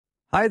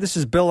Hi, this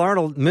is Bill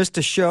Arnold. Missed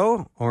a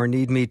show or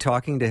need me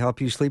talking to help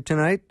you sleep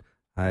tonight?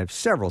 I have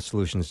several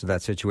solutions to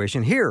that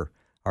situation. Here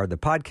are the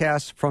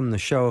podcasts from the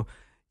show.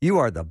 You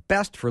are the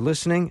best for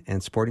listening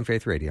and supporting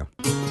Faith Radio.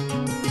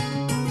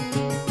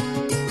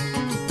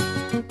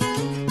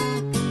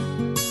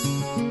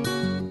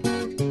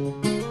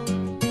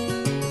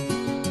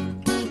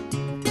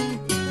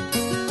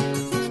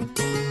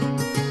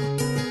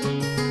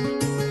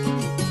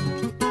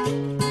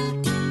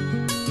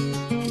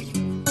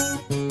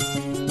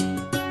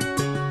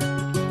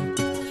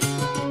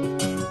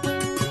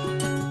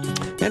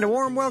 And a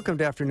warm welcome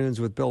to Afternoons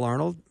with Bill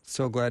Arnold.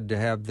 So glad to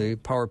have the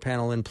power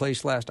panel in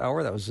place last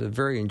hour. That was a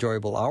very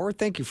enjoyable hour.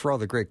 Thank you for all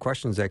the great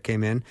questions that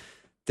came in.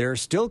 They're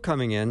still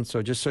coming in,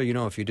 so just so you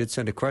know, if you did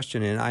send a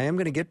question in, I am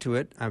going to get to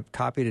it. I've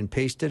copied and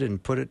pasted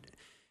and put it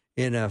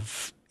in an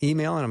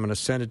email, and I'm going to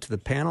send it to the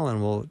panel,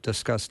 and we'll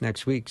discuss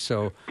next week.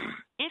 So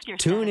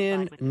tune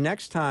in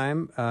next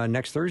time,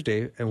 next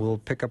Thursday, and we'll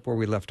pick up where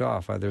we left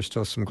off. There's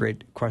still some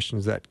great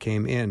questions that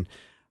came in.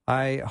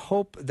 I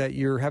hope that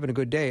you're having a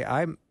good day.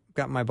 I've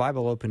got my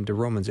Bible open to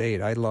Romans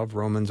 8. I love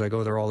Romans. I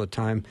go there all the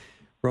time.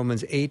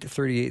 Romans 8,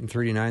 38 and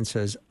 39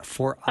 says,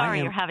 "For I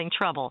am you're having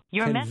trouble.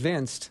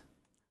 convinced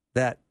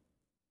that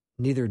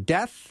neither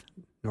death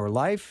nor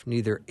life,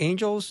 neither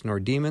angels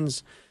nor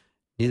demons,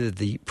 neither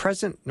the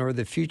present nor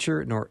the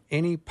future, nor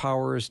any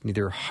powers,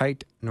 neither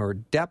height nor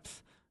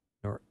depth,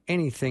 nor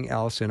anything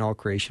else in all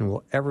creation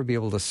will ever be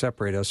able to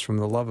separate us from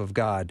the love of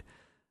God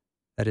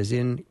that is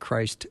in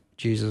Christ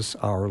Jesus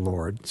our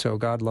Lord." So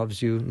God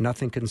loves you.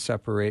 Nothing can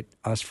separate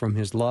us from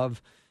his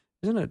love.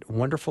 Isn't it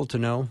wonderful to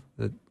know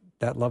that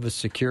that love is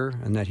secure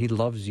and that he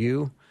loves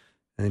you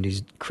and that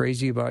he's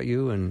crazy about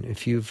you? And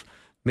if you've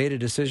made a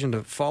decision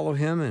to follow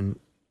him and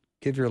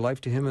give your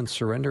life to him and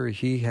surrender,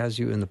 he has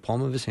you in the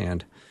palm of his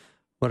hand.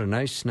 What a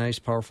nice,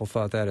 powerful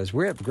thought that is.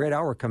 We have a great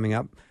hour coming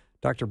up.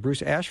 Dr.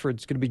 Bruce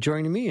Ashford's going to be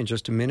joining me in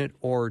just a minute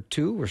or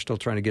two. We're still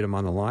trying to get him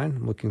on the line.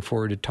 I'm looking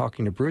forward to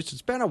talking to Bruce.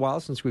 It's been a while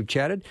since we've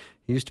chatted.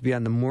 He used to be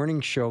on the morning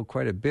show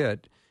quite a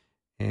bit,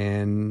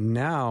 and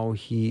now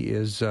he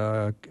is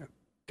going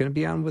to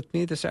be on with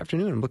me this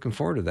afternoon. I'm looking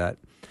forward to that.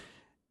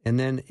 And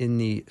then in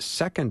the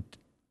second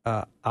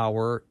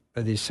hour,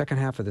 the second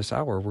half of this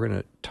hour, we're going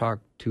to talk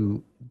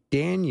to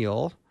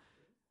Daniel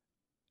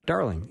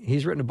Darling.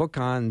 He's written a book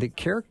on the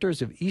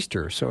characters of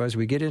Easter. So as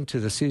we get into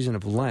the season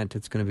of Lent,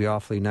 it's going to be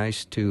awfully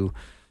nice to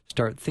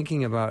start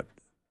thinking about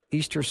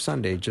Easter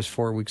Sunday, just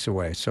 4 weeks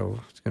away. So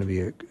it's going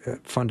to be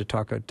fun to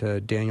talk to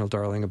Daniel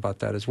Darling about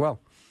that as well.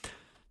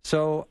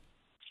 So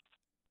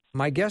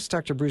my guest,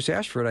 Dr. Bruce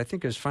Ashford, I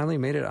think has finally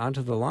made it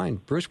onto the line.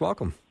 Bruce,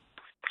 welcome.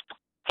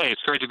 Hey,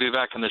 it's great to be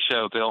back on the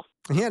show, Bill.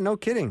 Yeah, no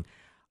kidding.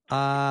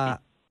 I've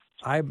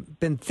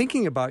been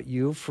thinking about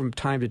you from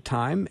time to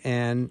time,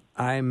 and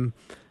I'm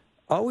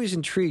always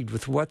intrigued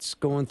with what's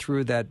going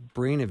through that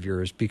brain of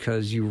yours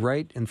because you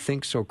write and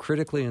think so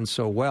critically and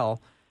so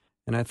well.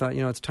 And I thought,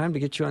 it's time to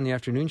get you on the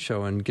afternoon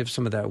show and give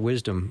some of that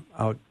wisdom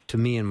out to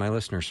me and my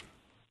listeners.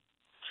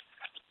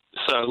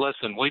 So,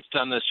 listen, we've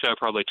done this show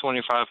probably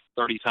 25,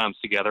 30 times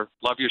together.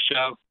 Love your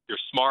show. You're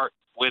smart,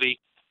 witty,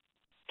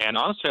 and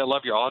honestly, I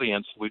love your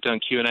audience. We've done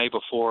Q&A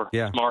before.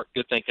 Yeah. Smart,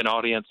 good-thinking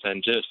audience,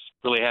 and just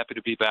really happy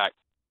to be back.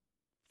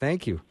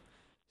 Thank you.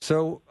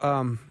 So,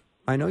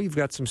 I know you've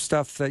got some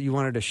stuff that you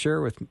wanted to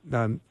share with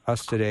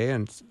us today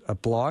and a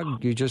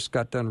blog you just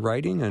got done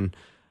writing, and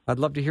I'd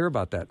love to hear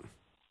about that.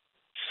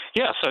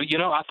 Yeah, so,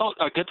 I thought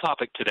a good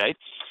topic today,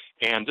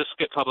 and this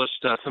will get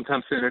published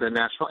sometime soon at a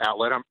national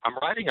outlet. I'm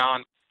writing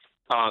on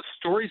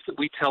stories that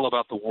we tell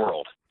about the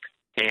world.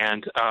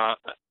 And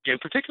in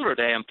particular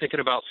today, I'm thinking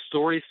about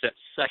stories that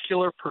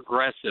secular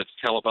progressives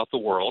tell about the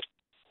world,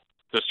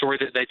 the story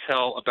that they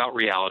tell about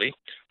reality,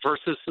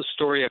 versus the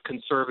story a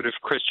conservative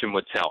Christian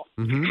would tell.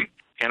 Mm-hmm.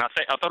 And I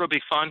thought it would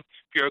be fun,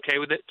 if you're okay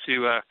with it,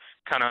 to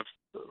kind of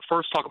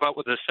first talk about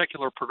what the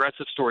secular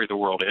progressive story of the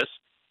world is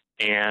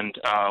and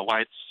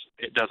why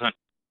it doesn't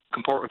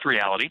comport with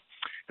reality.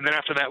 And then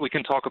after that, we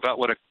can talk about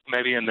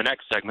maybe in the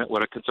next segment,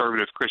 what a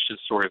conservative Christian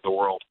story of the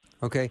world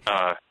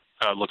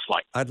looks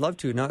like. I'd love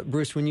to. Now,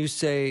 Bruce, when you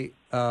say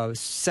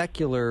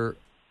secular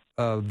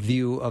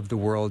view of the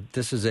world,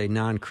 this is a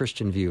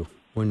non-Christian view.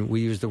 When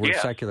we use the word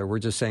secular, we're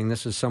just saying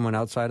this is someone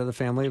outside of the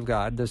family of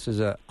God. This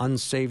is an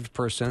unsaved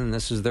person, and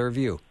this is their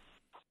view.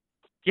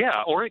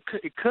 Yeah, or it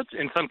could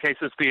in some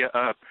cases be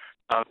a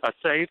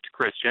saved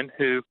Christian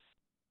who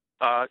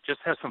just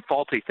has some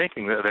faulty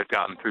thinking that they've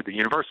gotten through the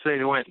university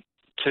they went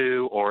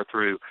to or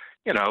through,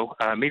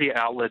 media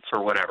outlets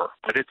or whatever.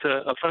 But it's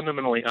a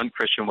fundamentally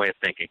unchristian way of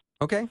thinking.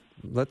 Okay,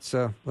 let's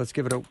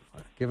give it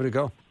a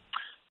go.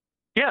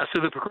 Yeah,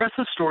 so the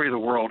progressive story of the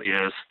world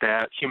is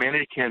that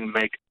humanity can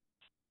make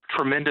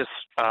tremendous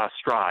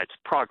strides,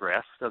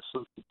 progress, that's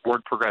the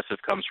word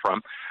progressive comes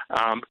from,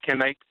 can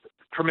make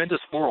tremendous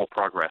moral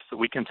progress, that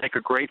we can take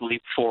a great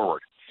leap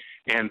forward.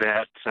 And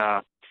that,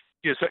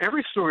 so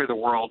every story of the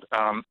world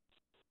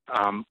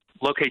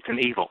locates an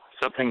evil,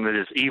 something that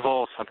is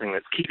evil, something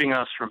that's keeping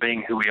us from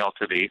being who we ought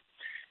to be.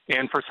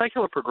 And for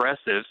secular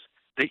progressives,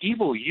 the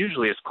evil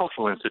usually is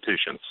cultural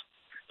institutions.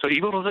 So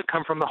evil doesn't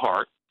come from the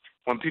heart.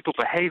 When people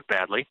behave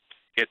badly,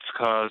 it's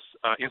because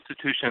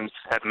institutions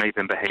have made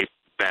them behave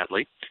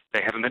badly.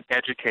 They haven't been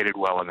educated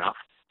well enough.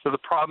 So the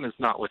problem is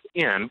not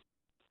within,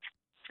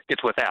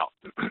 it's without.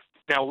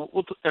 Now,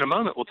 in a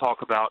moment, we'll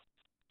talk about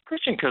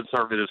Christian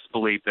conservatives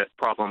believe that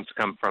problems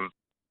can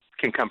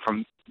come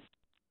from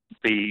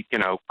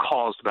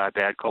caused by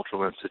bad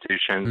cultural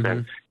institutions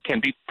and can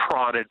be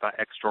prodded by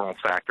external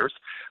factors.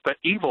 But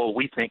evil,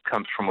 we think,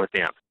 comes from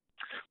within.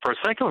 For a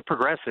secular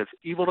progressive,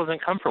 evil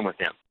doesn't come from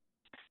within.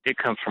 It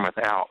comes from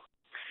without.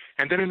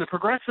 And then in the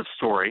progressive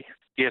story,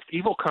 if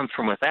evil comes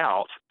from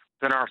without,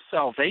 then our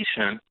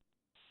salvation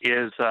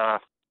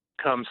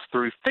comes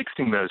through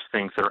fixing those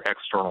things that are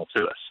external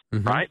to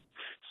us, right?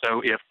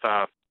 So if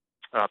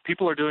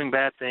people are doing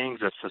bad things,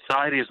 if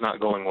society is not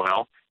going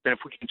well, then if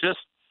we can just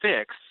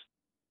fix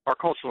our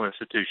cultural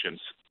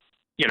institutions,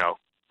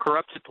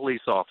 corrupted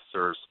police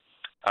officers,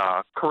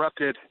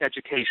 corrupted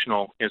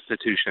educational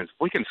institutions, if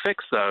we can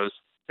fix those,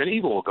 then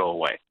evil will go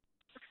away.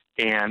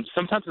 And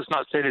sometimes it's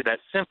not stated that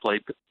simply,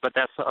 but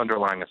that's the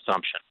underlying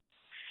assumption.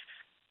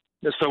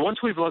 So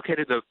once we've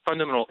located the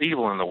fundamental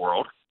evil in the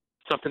world,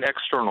 something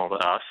external to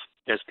us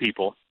as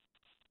people,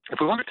 if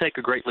we want to take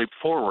a great leap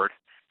forward,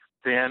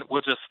 then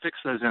we'll just fix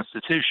those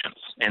institutions.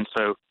 And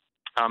so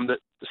the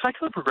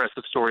secular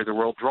progressive story of the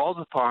world draws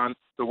upon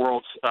the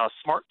world's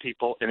smart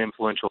people and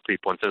influential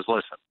people and says,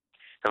 listen,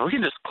 if we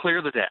can just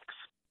clear the decks,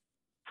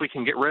 if we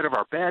can get rid of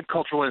our bad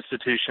cultural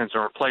institutions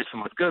and replace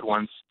them with good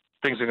ones,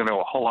 things are going to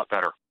go a whole lot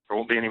better. There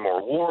won't be any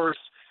more wars.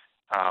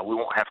 We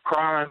won't have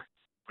crime.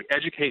 We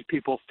educate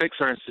people, fix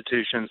our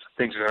institutions,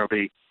 things are going to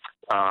be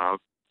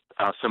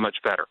so much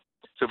better.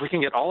 So if we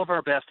can get all of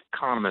our best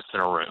economists in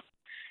a room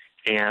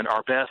and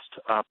our best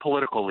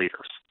political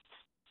leaders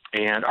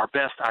and our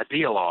best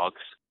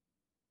ideologues,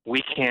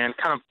 we can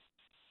kind of,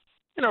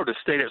 to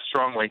state it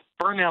strongly,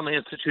 burn down the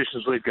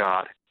institutions we've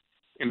got,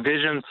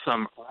 envision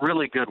some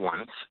really good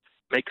ones,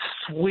 make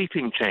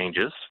sweeping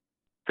changes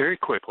very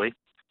quickly,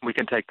 we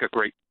can take a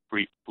great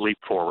leap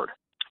forward.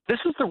 This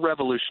is the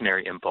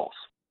revolutionary impulse.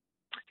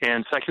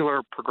 And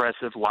secular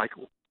progressive like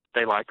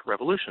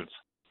revolutions.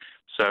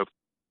 So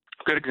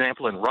a good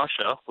example in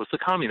Russia was the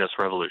Communist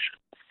Revolution.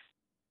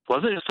 It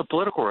wasn't just a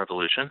political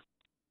revolution.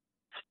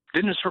 It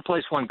didn't just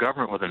replace one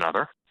government with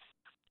another,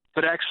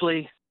 but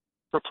actually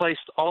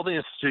replaced all the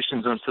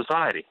institutions in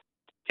society.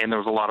 And there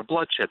was a lot of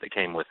bloodshed that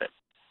came with it.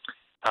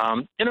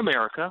 In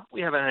America,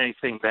 we haven't had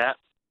anything that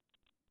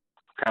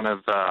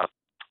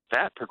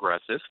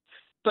progressive,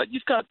 but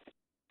you've got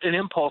an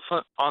impulse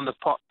on the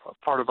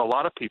part of a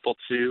lot of people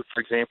to,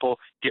 for example,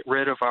 get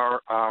rid of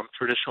our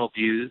traditional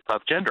views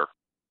of gender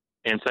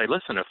and say,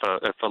 listen,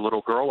 if a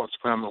little girl wants to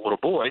become a little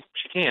boy,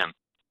 she can.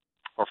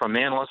 Or if a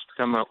man wants to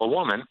become a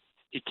woman,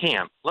 he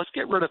can. Let's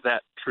get rid of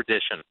that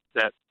tradition.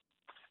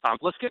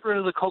 Let's get rid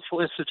of the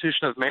cultural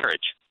institution of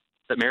marriage,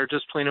 that marriage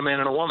is between a man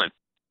and a woman.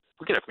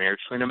 We could have marriage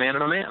between a man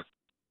and a man.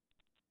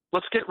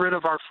 Let's get rid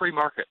of our free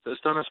market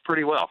that's done us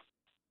pretty well.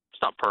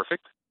 It's not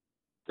perfect.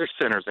 There's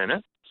sinners in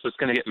it, so it's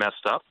going to get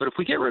messed up. But if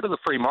we get rid of the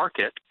free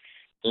market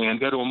and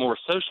go to a more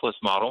socialist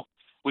model,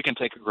 we can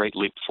take a great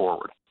leap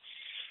forward.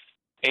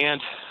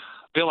 And,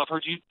 Bill, I've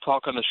heard you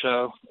talk on the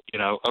show,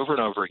 over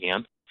and over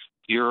again.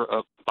 You're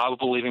a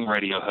Bible-believing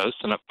radio host,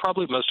 and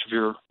probably most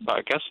of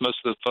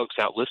the folks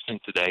out listening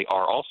today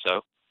are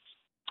also.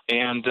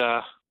 And,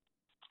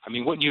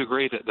 wouldn't you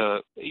agree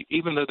that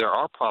even though there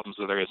are problems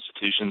with our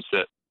institutions,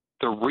 that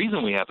the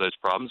reason we have those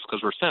problems is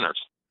because we're sinners?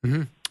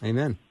 Mm-hmm.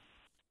 Amen.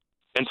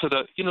 And so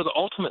the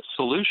ultimate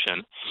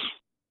solution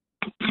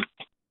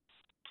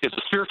is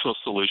a spiritual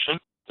solution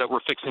that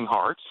we're fixing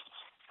hearts.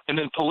 And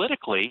then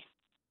politically,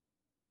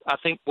 I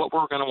think what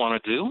we're going to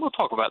want to do, and we'll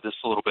talk about this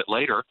a little bit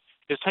later,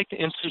 is take the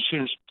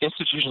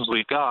institutions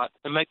we've got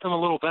and make them a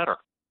little better.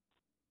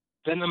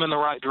 Bend them in the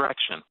right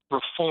direction.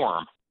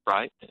 Reform,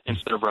 right,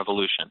 instead of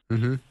revolution.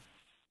 Mm-hmm.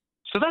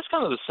 So that's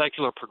kind of the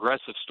secular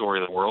progressive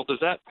story of the world. Does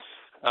that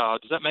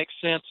make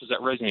sense? Does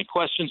that raise any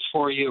questions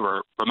for you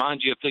or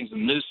remind you of things in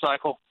the news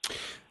cycle?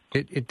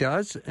 It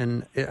does,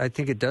 and I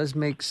think it does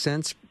make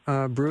sense,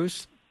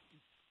 Bruce,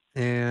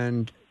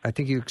 and I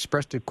think you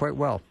expressed it quite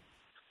well.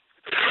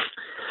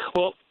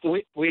 Well,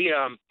 we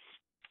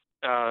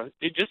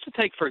just to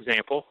take, for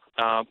example,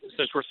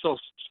 since we're still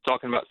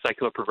talking about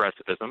secular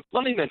progressivism,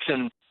 let me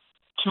mention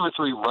 2 or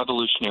 3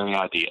 revolutionary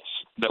ideas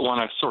that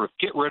want to sort of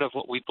get rid of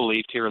what we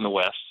believed here in the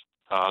West.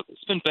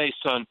 It's been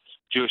based on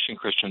Jewish and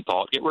Christian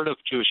thought. Get rid of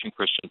Jewish and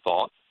Christian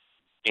thought,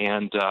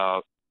 and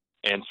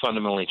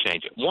fundamentally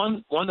change it.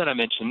 One that I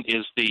mentioned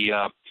is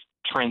the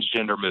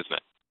transgender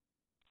movement.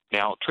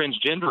 Now,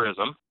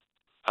 transgenderism,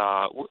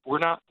 we're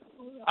not.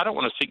 I don't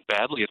want to speak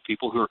badly of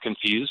people who are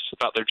confused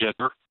about their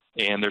gender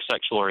and their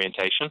sexual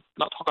orientation. I'm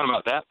not talking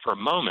about that for a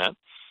moment. I'm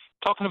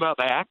talking about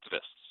the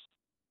activists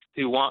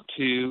who want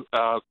to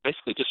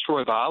basically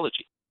destroy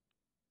biology.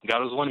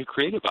 God is the one who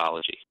created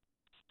biology.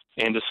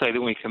 And to say that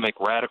we can make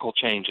radical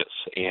changes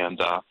and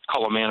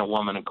call a man a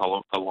woman and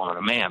call a woman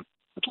a man.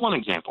 That's one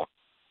example.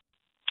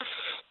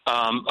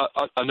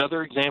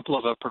 Another example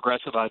of a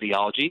progressive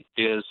ideology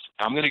is,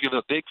 I'm going to give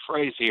a big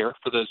phrase here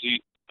for those of you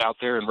out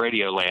there in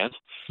radio land,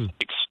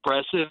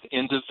 expressive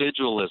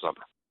individualism.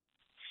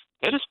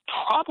 That is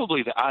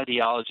probably the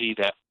ideology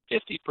that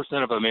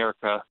 50% of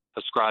America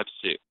ascribes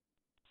to.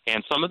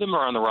 And some of them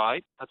are on the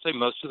right. I'd say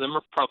most of them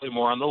are probably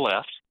more on the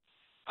left.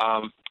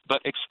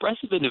 But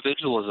expressive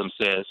individualism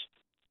says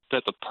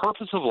that the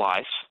purpose of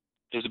life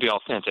is to be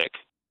authentic,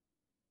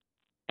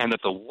 and that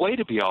the way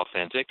to be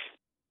authentic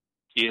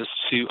is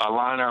to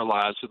align our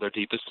lives with our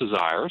deepest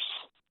desires,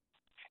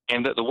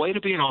 and that the way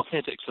to be an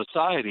authentic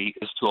society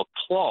is to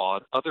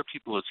applaud other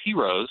people as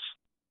heroes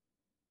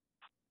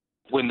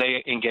when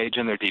they engage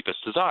in their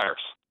deepest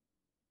desires.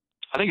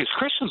 I think as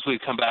Christians, we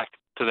come back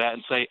to that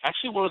and say,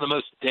 actually, one of the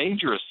most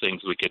dangerous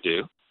things we could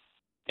do,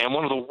 and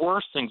one of the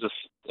worst things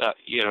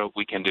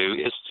we can do,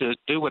 is to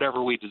do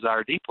whatever we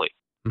desire deeply.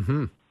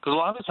 Mm-hmm. Because a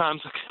lot of the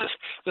times,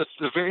 that's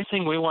the very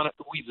thing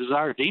we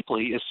desire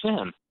deeply is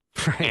sin,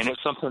 Right. and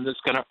it's something that's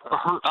going to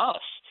hurt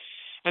us.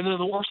 And then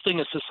the worst thing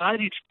a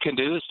society can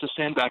do is to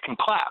stand back and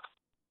clap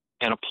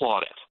and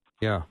applaud it.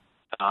 Yeah.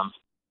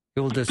 It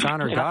will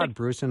dishonor God,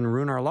 Bruce, and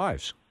ruin our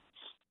lives.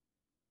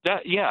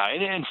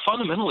 And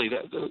fundamentally,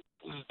 the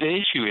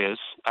issue is,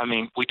 I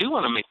mean, we do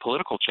want to make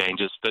political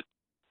changes, but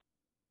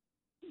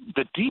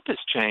the deepest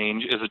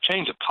change is a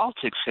change that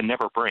politics can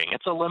never bring.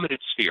 It's a limited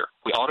sphere.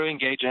 We ought to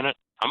engage in it.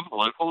 I'm a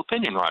political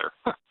opinion writer,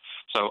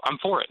 so I'm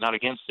for it, not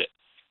against it.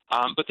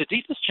 But the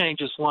deepest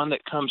change is one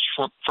that comes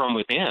from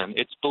within.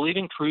 It's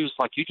believing truths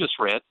like you just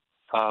read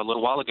a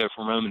little while ago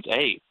from Romans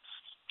 8,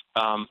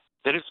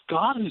 that it's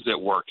God who's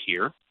at work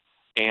here.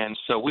 And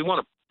so we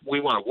want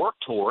to work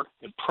toward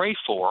and pray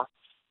for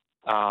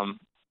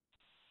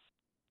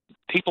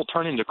people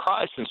turning to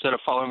Christ instead of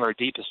following our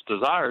deepest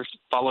desires,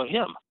 follow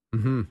Him.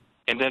 Mm-hmm.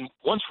 And then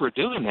once we're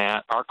doing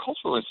that, our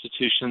cultural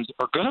institutions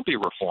are going to be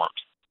reformed.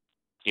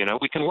 You know,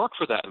 we can work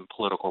for that in the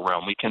political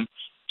realm. We can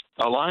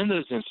align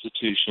those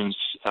institutions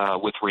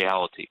with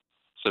reality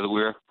so that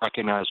we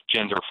recognize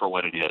gender for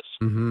what it is,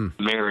 mm-hmm.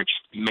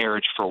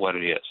 marriage for what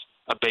it is,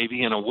 a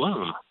baby in a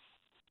womb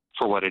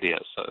for what it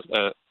is,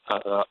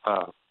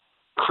 a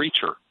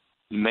creature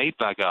made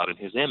by God in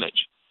His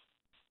image.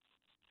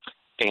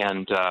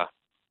 And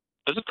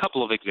there's a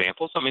couple of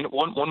examples. I mean,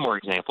 one more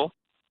example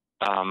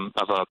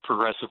of a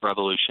progressive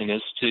revolution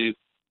is to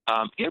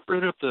get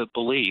rid of the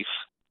belief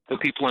that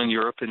people in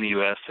Europe and the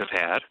U.S. have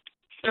had,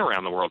 and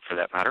around the world for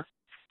that matter,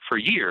 for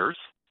years,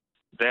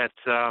 that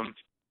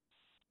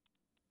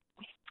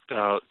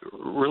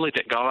really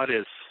that God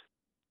is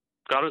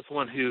the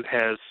one who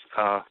has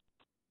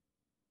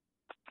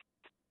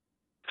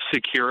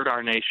secured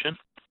our nation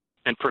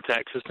and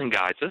protects us and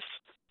guides us,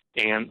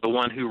 and the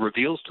one who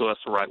reveals to us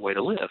the right way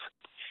to live.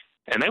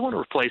 And they want to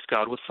replace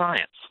God with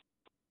science.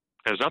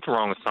 There's nothing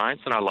wrong with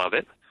science, and I love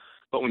it.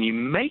 But when you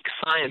make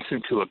science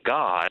into a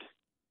God,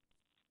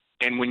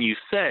 and when you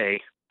say,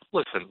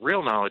 listen,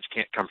 real knowledge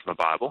can't come from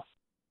the Bible,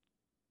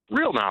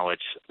 real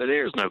knowledge,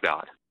 there is no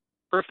God.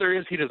 Or if there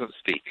is, He doesn't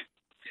speak.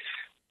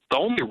 The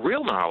only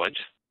real knowledge,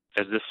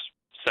 as this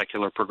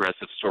secular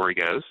progressive story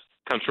goes,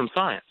 comes from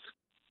science.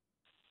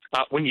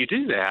 When you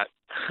do that,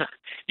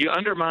 you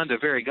undermine the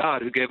very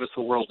God who gave us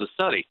a world to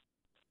study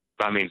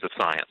by means of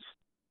science.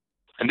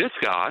 And this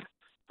God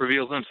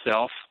reveals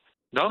Himself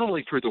not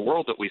only through the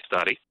world that we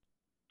study,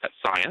 that's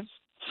science,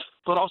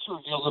 but also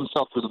reveals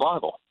Himself through the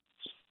Bible.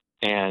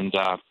 And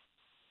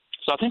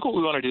so I think what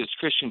we want to do as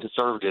Christian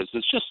conservatives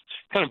is just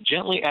kind of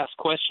gently ask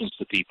questions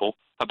to people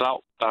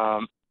about,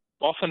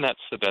 often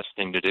that's the best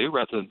thing to do,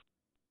 rather than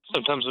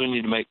sometimes we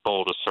need to make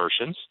bold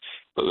assertions,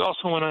 but we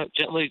also want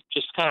to gently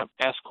just kind of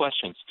ask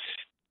questions.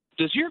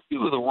 Does your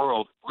view of the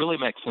world really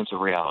make sense of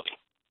reality?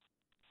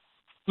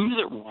 Is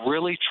it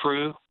really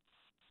true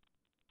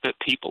that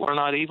people are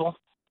not evil,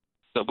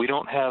 that we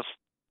don't have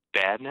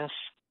badness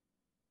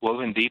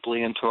woven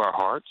deeply into our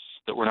hearts,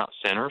 that we're not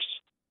sinners?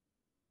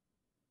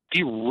 Do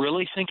you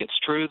really think it's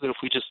true that if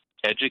we just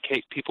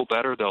educate people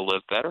better, they'll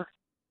live better?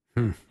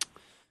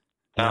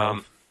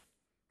 No.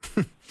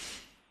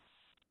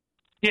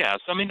 Yes,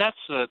 I mean that's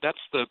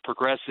the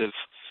progressive,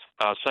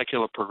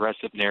 secular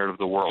progressive narrative of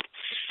the world.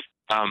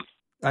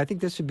 I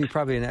think this would be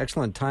probably an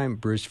excellent time,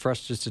 Bruce, for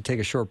us just to take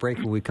a short break.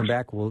 When we come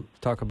back, we'll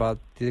talk about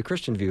the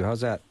Christian view.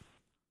 How's that?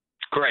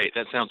 Great,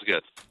 that sounds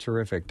good.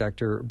 Terrific.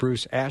 Dr.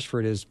 Bruce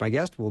Ashford is my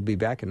guest. We'll be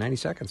back in 90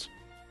 seconds.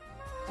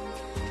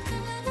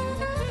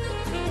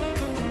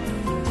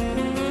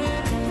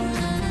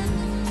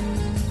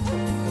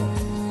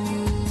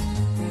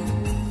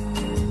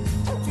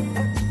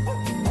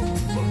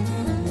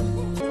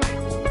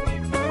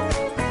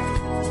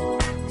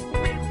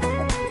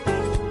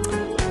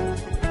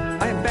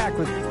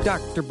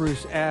 Dr.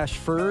 Bruce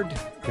Ashford.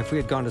 If we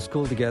had gone to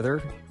school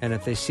together, and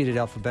if they seated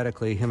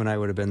alphabetically, him and I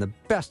would have been the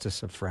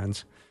bestest of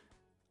friends.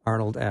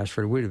 Arnold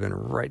Ashford, we'd have been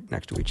right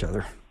next to each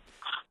other.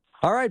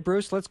 All right,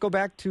 Bruce, let's go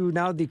back to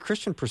now the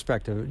Christian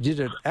perspective. You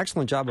did an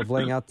excellent job of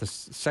laying out the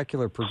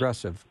secular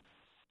progressive.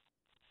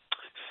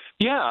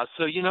 Yeah,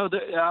 so,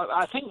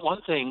 I think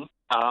one thing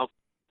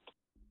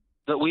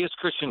that we as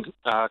Christian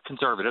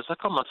conservatives, I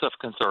call myself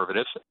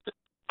conservative.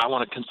 I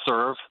want to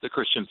conserve the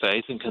Christian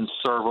faith and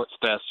conserve what's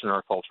best in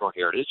our cultural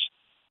heritage,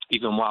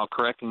 even while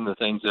correcting the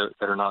things that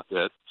are not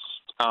good.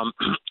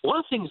 One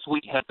of the things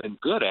we have been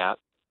good at,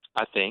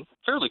 I think,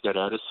 fairly good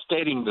at, is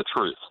stating the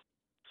truth.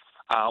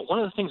 One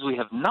of the things we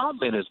have not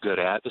been as good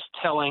at is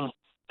telling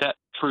that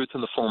truth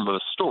in the form of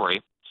a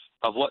story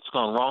of what's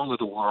gone wrong with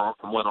the world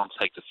and what it'll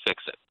take to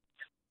fix it.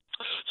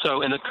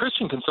 So in the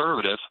Christian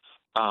conservative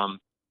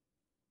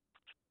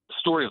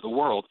story of the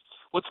world,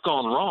 what's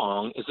gone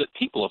wrong is that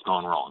people have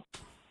gone wrong.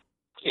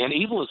 And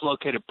evil is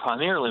located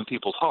primarily in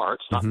people's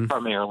hearts, not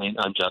primarily in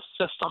unjust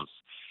systems.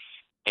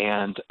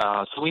 And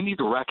so we need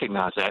to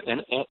recognize that.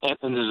 And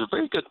there's a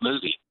very good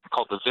movie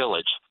called The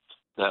Village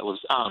that was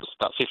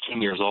about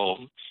 15 years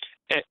old.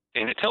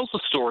 And it tells the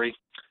story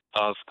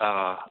of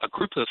a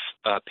group of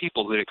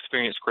people that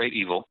experienced great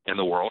evil in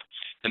the world.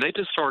 And they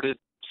decided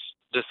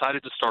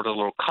to start a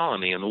little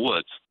colony in the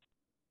woods.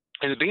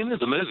 In the beginning of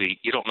the movie,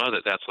 you don't know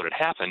that that's what had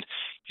happened.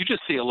 You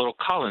just see a little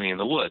colony in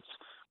the woods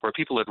where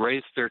people had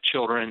raised their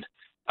children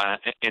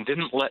and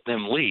didn't let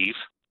them leave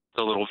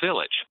the little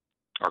village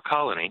or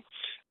colony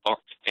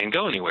and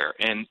go anywhere.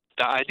 And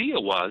the idea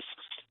was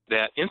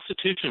that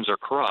institutions are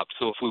corrupt,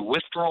 so if we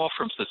withdraw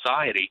from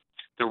society,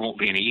 there won't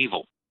be any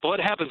evil. But what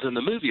happens in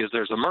the movie is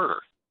there's a murder.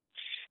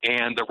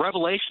 And the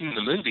revelation in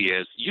the movie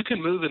is you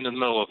can move in the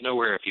middle of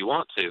nowhere if you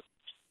want to,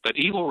 but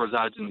evil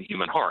resides in the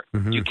human heart.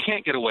 Mm-hmm. You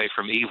can't get away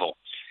from evil.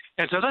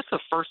 And so that's the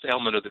first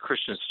element of the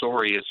Christian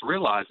story, is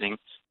realizing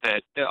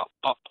that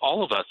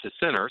all of us as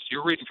sinners,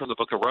 you're reading from the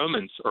book of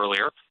Romans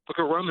earlier, the book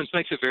of Romans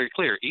makes it very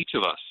clear, each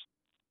of us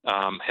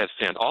have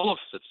sinned. All of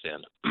us have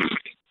sinned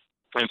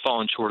and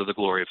fallen short of the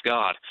glory of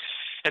God.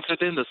 And so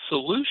then the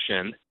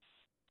solution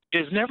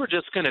is never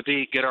just going to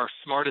be get our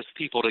smartest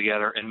people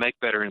together and make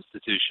better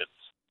institutions.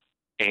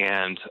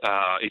 And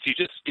if you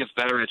just give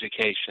better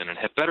education and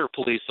have better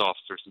police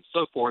officers and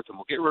so forth, and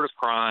we'll get rid of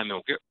crime and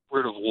we'll get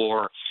rid of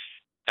war.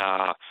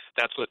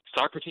 That's what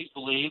Socrates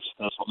believes.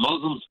 That's what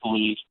Muslims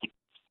believe.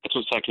 That's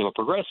what secular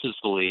progressives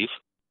believe.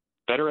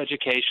 Better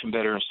education,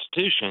 better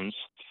institutions,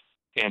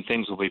 and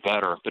things will be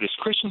better. But as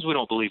Christians, we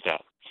don't believe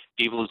that.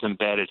 Evil is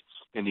embedded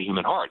in the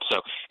human heart. So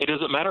it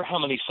doesn't matter how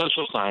many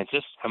social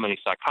scientists, how many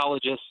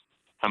psychologists,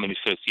 how many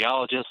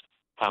sociologists,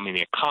 how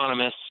many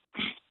economists,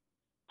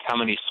 how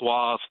many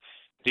suave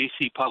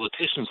DC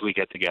politicians we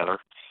get together,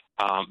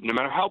 no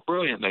matter how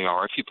brilliant they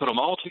are, if you put them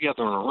all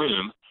together in a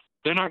room,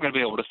 they're not going to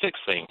be able to fix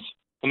things.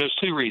 And there's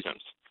two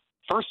reasons.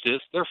 First is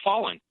they're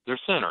fallen. They're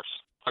sinners,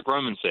 like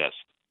Romans says.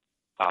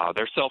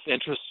 They're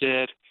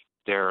self-interested.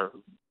 They're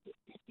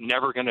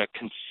never going to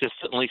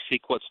consistently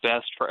seek what's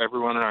best for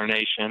everyone in our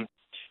nation.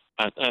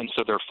 And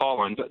so they're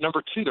fallen. But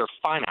number two, they're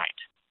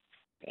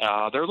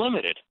finite. They're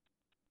limited.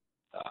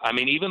 I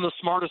mean, even the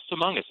smartest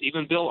among us,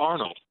 even Bill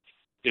Arnold,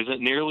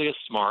 isn't nearly as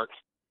smart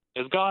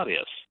as God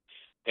is.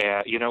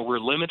 We're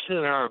limited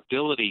in our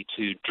ability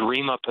to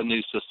dream up a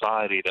new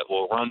society that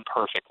will run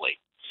perfectly.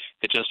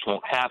 It just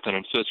won't happen.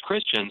 And so as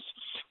Christians,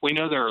 we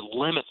know there are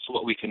limits to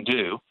what we can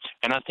do,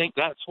 and I think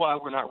that's why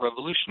we're not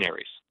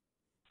revolutionaries.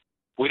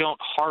 We don't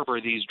harbor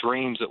these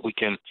dreams that we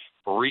can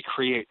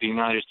recreate the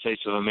United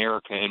States of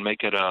America and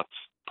make it a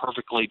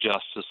perfectly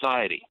just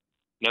society.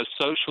 No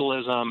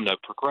socialism, no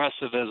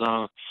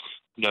progressivism,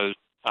 no,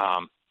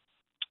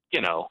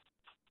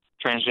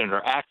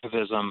 transgender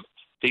activism.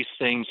 These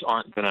things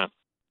aren't going to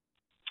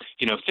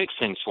fix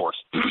things for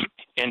us.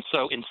 And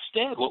so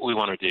instead what we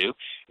want to do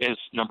is,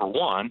 number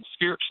one,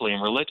 spiritually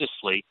and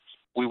religiously,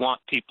 we want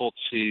people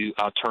to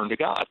turn to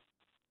God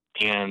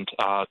and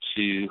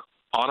to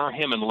honor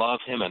him and love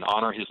him and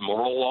honor his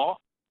moral law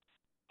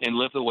and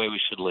live the way we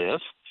should live.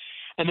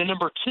 And then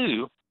number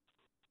two,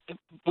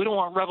 we don't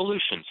want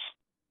revolutions.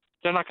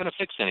 They're not going to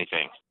fix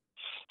anything.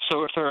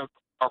 So if there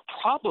are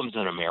problems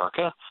in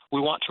America, we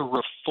want to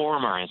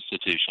reform our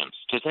institutions,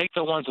 to take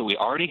the ones that we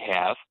already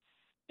have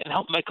and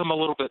help make them a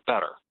little bit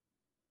better,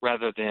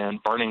 rather than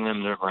burning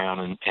them to the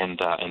ground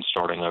and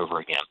starting over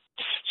again.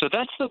 So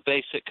that's the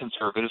basic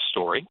conservative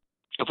story.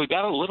 If we've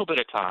got a little bit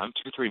of time,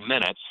 2 or 3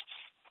 minutes,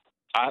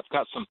 I've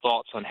got some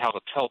thoughts on how to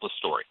tell the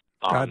story.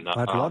 I'd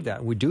love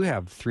that. We do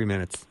have 3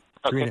 minutes.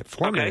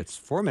 4 minutes.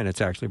 4 minutes,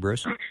 actually,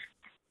 Bruce.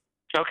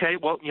 Okay.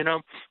 Well,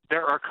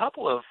 there are a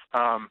couple of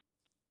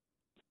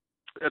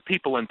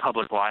people in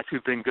public life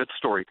who've been good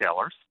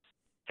storytellers.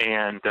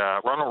 And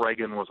Ronald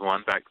Reagan was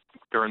one back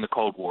during the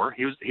Cold War.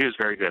 He was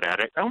very good at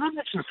it. I want to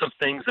mention some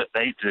things that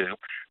they do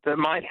that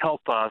might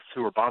help us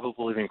who are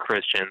Bible-believing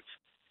Christians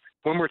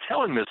when we're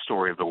telling this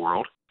story of the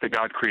world, that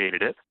God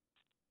created it,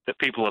 that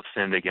people have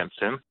sinned against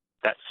him,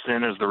 that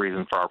sin is the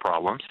reason for our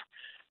problems,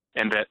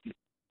 and that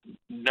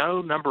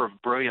no number of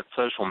brilliant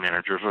social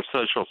managers or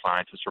social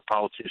scientists or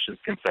politicians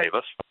can save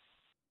us.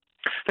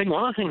 I think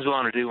one of the things we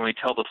want to do when we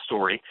tell the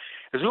story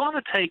is we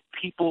want to take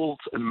people's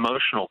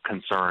emotional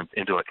concerns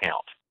into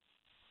account.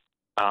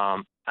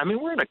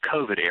 We're in a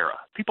COVID era.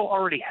 People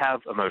already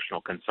have emotional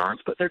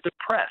concerns, but they're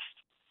depressed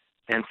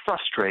and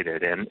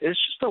frustrated, and it's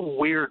just a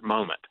weird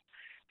moment.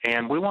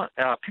 And we want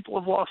people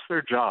have lost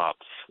their jobs.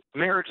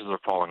 Marriages are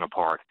falling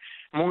apart.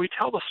 And when we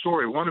tell the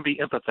story, we want to be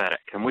empathetic,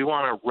 and we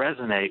want to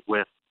resonate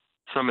with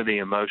some of the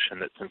emotion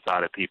that's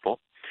inside of people.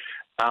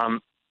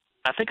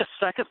 I think a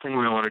second thing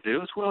we want to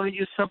do is we want to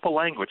use simple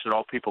language that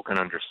all people can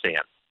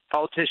understand.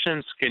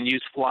 Politicians can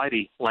use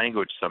flighty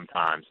language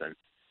sometimes, and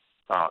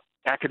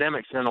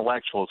academics and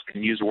intellectuals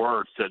can use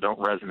words that don't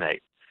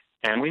resonate.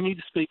 And we need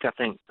to speak, I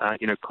think,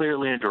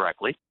 clearly and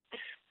directly.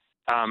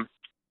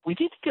 We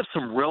need to give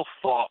some real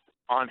thought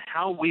on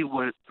how we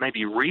would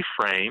maybe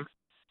reframe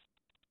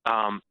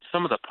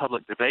some of the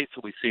public debates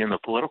that we see in the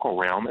political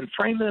realm and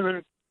frame them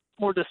in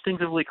more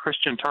distinctively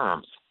Christian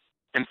terms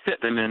and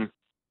fit them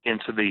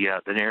into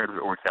the narrative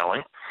that we're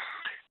telling.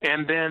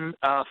 And then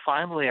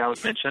finally, I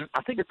would mention,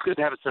 I think it's good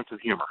to have a sense of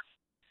humor.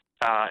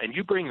 And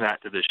you bring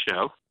that to this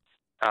show.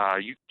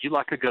 You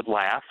like a good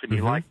laugh, and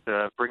you like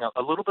to bring up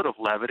a little bit of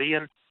levity,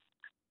 and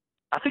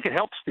I think it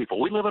helps people.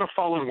 We live in a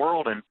fallen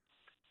world, and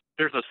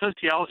there's a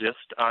sociologist,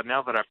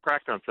 now that I've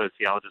cracked on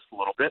sociologists a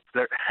little bit,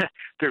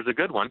 there's a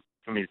good one.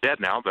 I mean, he's dead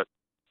now, but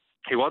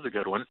he was a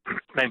good one,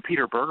 named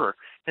Peter Berger,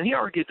 and he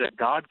argued that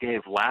God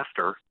gave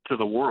laughter to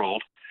the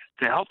world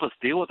to help us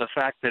deal with the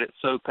fact that it's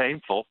so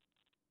painful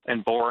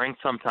and boring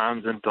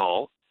sometimes and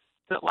dull,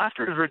 that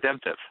laughter is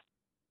redemptive,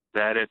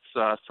 that it's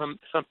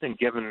something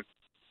given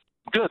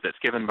good that's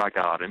given by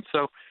God. And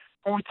so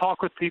when we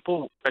talk with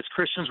people, as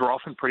Christians, we're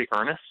often pretty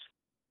earnest,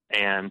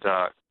 and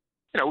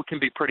we can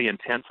be pretty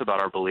intense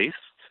about our beliefs.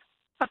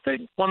 I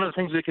think one of the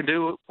things we can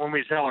do when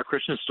we tell our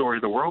Christian story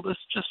to the world is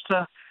just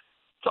to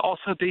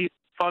also be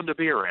fun to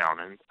be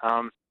around,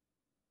 and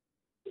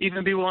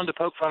even be willing to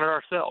poke fun at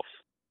ourselves.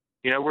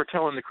 We're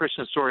telling the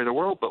Christian story of the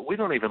world, but we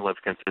don't even live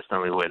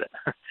consistently with it.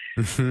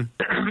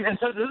 And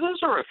so those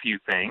are a few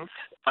things.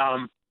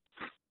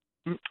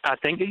 I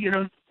think,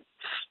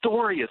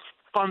 story is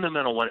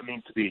fundamental when it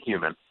means to be a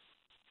human.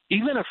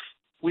 Even if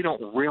we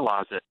don't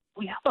realize it,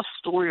 we have a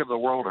story of the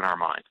world in our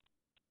mind.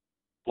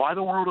 Why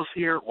the world is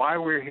here, why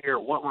we're here,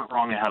 what went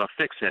wrong, and how to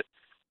fix it.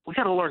 We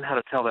got to learn how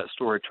to tell that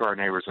story to our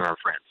neighbors and our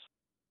friends.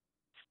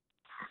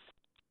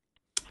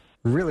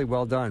 Really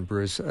well done,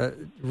 Bruce.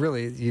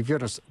 Really, you've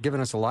given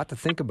us a lot to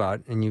think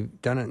about, and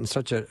you've done it in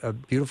such a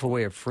beautiful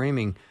way of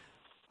framing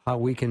how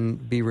we can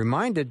be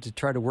reminded to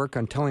try to work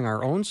on telling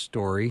our own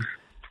story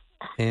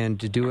and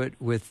to do it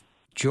with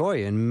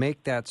joy and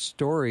make that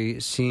story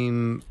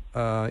seem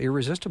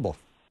irresistible.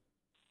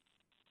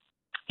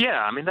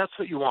 Yeah, I mean, that's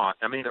what you want.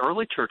 I mean, the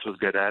early church was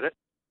good at it.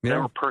 Yeah. They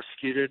were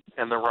persecuted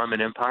in the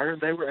Roman Empire.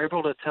 They were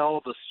able to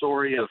tell the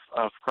story of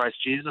Christ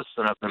Jesus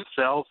and of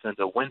themselves and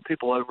to win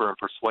people over and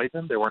persuade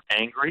them. They weren't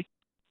angry.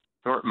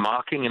 They weren't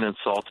mocking and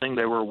insulting.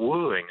 They were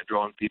wooing and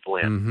drawing people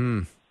in.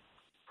 Mm-hmm.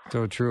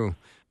 So true.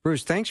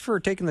 Bruce, thanks for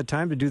taking the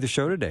time to do the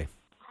show today.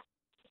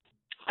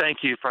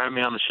 Thank you for having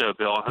me on the show,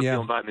 Bill. I hope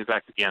you'll invite me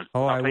back again.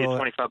 I'll pay you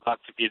 $25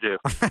 if you do.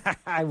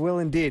 I will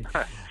indeed.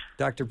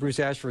 Dr. Bruce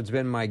Ashford's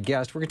been my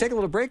guest. We're going to take a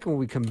little break, and when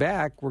we come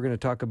back, we're going to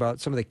talk about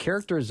some of the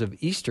characters of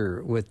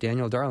Easter with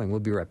Daniel Darling. We'll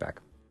be right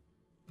back.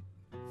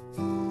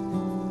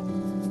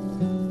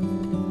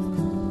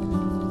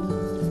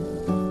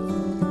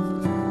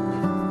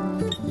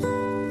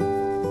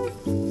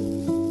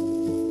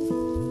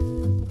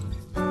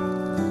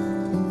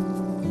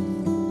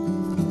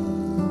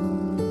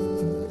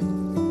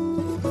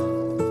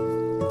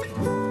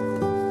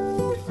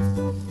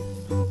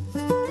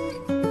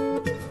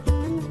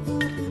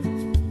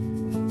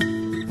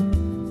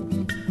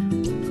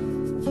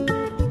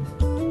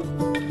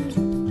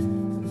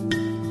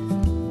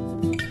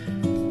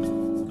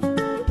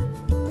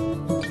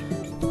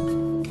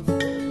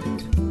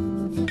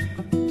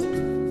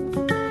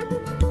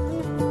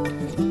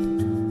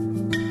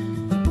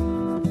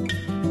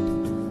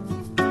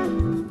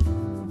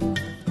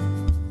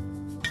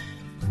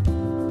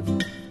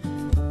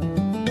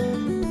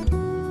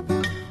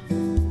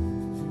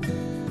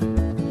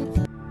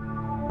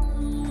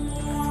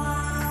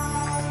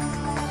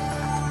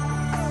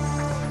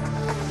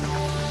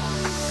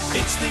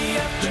 It's the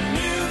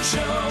afternoon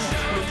show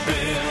with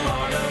Bill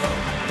Arnold.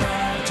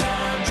 Prime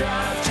time,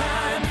 drive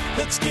time.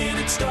 Let's get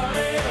it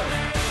started.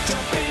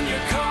 Jump in your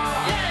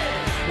car.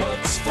 Yeah.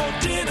 What's for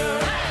dinner?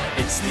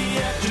 Hey. It's the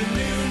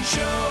afternoon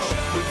show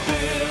with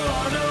Bill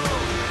Arnold.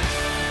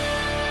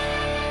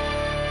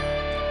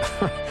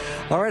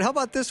 All right, how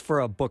about this for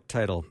a book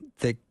title?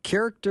 The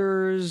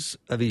Characters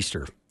of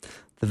Easter.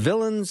 The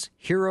villains,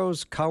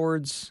 heroes,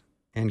 cowards,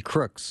 and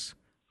crooks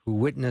who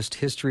witnessed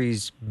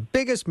history's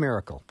biggest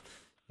miracle.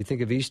 You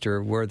think of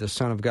Easter, where the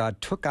Son of God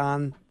took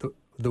on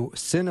the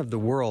sin of the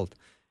world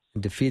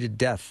and defeated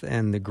death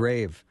and the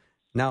grave.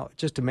 Now,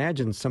 just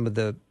imagine some of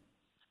the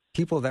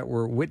people that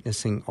were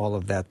witnessing all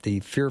of that, the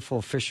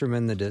fearful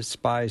fishermen, the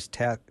despised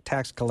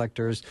tax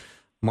collectors,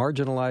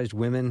 marginalized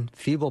women,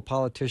 feeble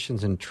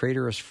politicians, and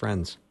traitorous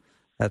friends.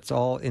 That's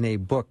all in a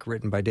book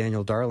written by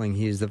Daniel Darling.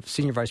 He is the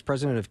Senior Vice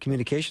President of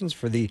Communications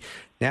for the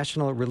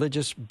National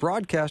Religious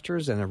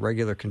Broadcasters and a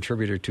regular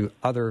contributor to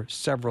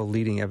several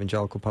leading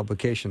evangelical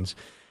publications.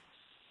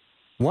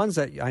 Ones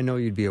that I know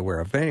you'd be aware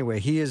of. But anyway,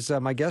 he is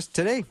my guest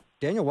today.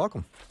 Daniel,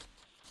 welcome.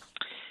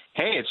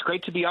 Hey, it's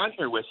great to be on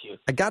here with you.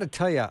 I got to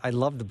tell you, I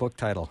love the book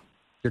title.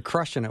 You're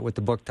crushing it with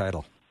the book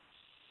title.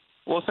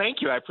 Well,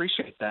 thank you. I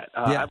appreciate that.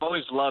 Yeah. I've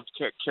always loved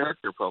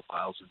character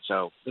profiles, and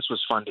so this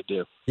was fun to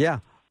do. Yeah,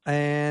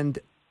 and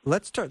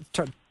let's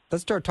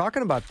start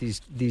talking about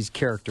these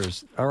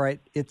characters. All right,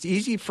 it's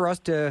easy for us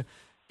to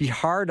be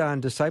hard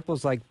on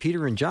disciples like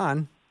Peter and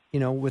John,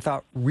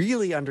 without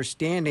really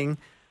understanding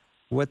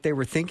what they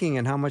were thinking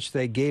and how much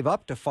they gave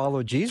up to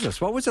follow Jesus.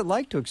 What was it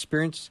like to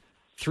experience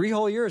 3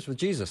 whole years with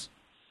Jesus?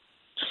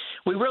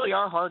 We really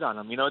are hard on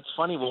them. It's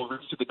funny. We'll read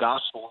through the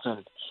Gospels,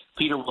 and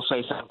Peter will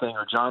say something,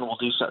 or John will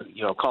do something,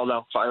 call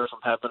down fire from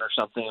heaven or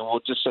something, and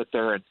we'll just sit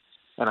there in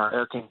our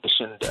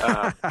air-conditioned,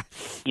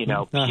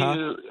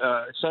 pew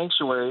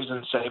sanctuaries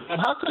and say, man,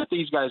 how could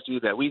these guys do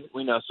that? We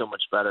know so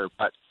much better.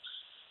 But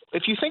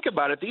if you think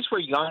about it, these were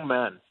young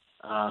men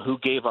who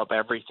gave up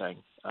everything.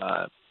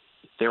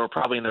 They were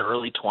probably in their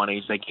early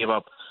 20s. They gave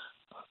up,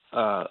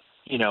 a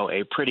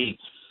pretty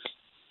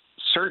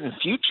certain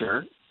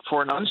future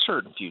for an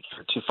uncertain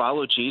future to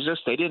follow Jesus.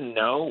 They didn't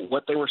know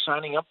what they were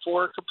signing up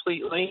for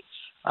completely.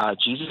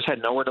 Jesus had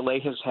nowhere to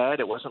lay his head.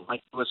 It wasn't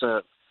like it was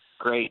a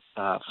great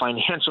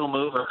financial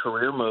move or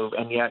career move,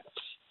 and yet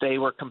they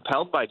were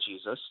compelled by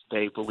Jesus.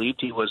 They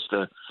believed he was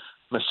the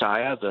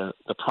Messiah,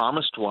 the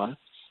promised one,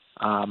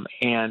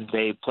 and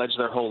they pledged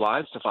their whole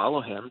lives to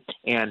follow him.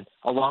 And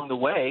along the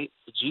way,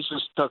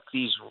 Jesus took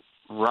these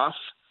rough,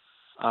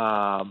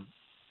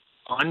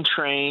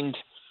 untrained,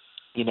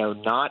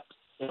 not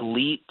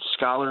elite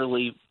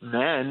scholarly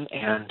men,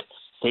 and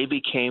they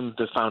became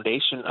the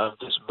foundation of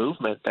this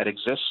movement that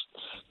exists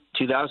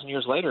 2,000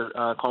 years later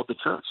called the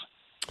church.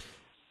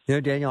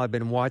 Daniel, I've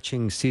been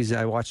watching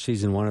I watched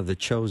season 1 of The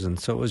Chosen,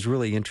 so it was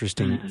really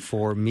interesting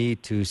for me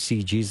to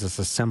see Jesus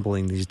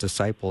assembling these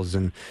disciples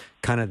and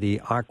kind of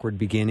the awkward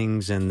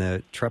beginnings and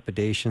the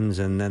trepidations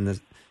and then the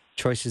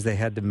choices they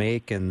had to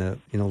make and the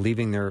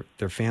leaving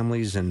their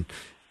families, and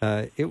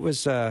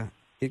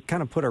it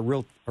kind of put a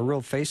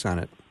real face on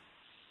it.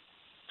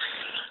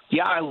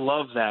 Yeah, I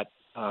love that,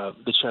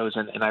 The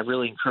Chosen, and I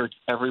really encourage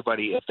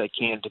everybody, if they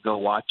can, to go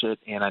watch it.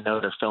 And I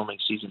know they're filming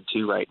season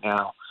 2 right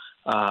now.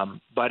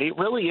 But it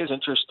really is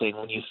interesting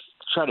when you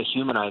try to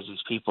humanize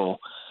these people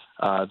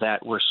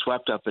that were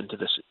swept up into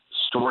this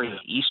story of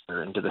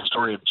Easter, into the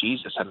story of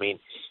Jesus. I mean,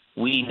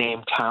 we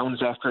name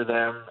towns after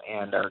them,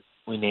 and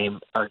we name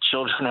our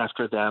children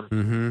after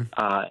them,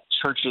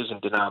 churches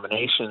and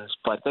denominations,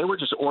 but they were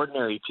just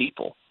ordinary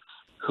people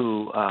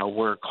who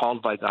were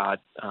called by God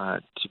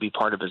to be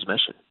part of his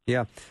mission.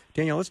 Yeah.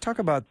 Daniel, let's talk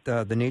about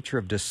the nature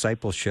of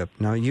discipleship.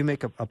 Now, you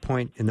make a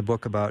point in the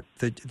book about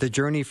the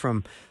journey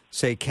from,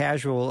 say,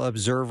 casual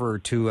observer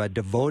to a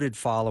devoted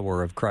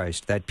follower of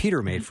Christ that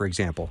Peter made, for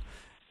example.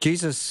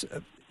 Jesus,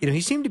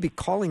 he seemed to be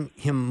calling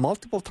him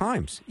multiple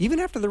times, even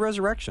after the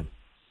resurrection.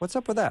 What's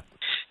up with that?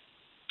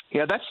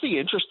 Yeah, that's the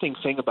interesting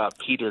thing about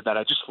Peter that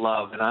I just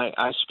love, and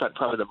I spent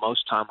probably the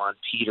most time on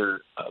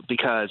Peter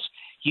because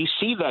you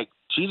see that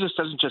Jesus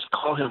doesn't just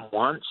call him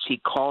once, he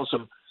calls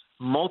him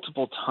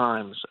multiple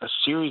times, a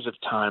series of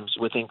times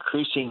with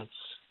increasing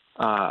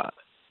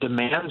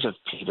demands of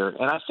Peter.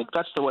 And I think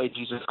that's the way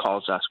Jesus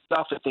calls us. We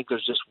often think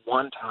there's just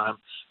one time,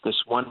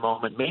 this one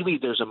moment. Maybe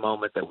there's a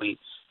moment that we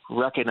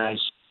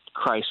recognize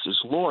Christ as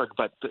Lord,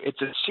 but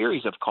it's a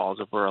series of calls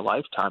over a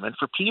lifetime. And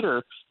for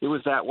Peter, it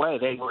was that way.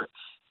 They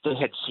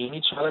had seen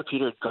each other.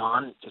 Peter had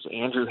gone because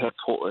Andrew had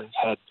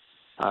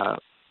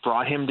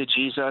brought him to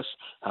Jesus.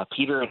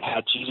 Peter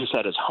had Jesus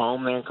at his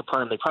home there in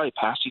Capernaum. They probably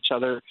passed each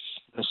other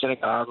in the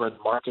synagogue or the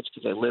markets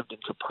because they lived in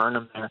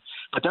Capernaum there.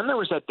 But then there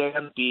was that day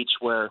on the beach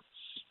where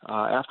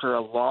after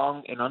a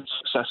long and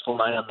unsuccessful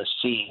night on the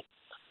sea,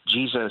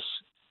 Jesus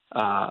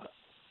does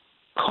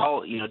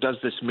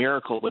this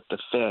miracle with the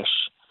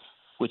fish,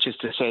 which is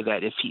to say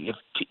that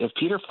if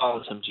Peter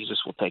follows him, Jesus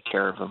will take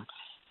care of him.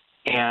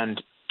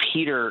 And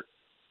Peter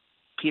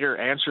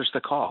answers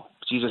the call.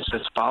 Jesus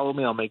says, "Follow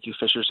me, I'll make you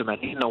fishers of men."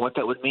 He didn't know what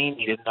that would mean.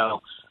 He didn't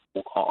know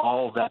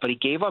all of that, but he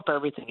gave up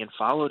everything and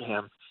followed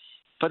him.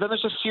 But then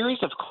there's a series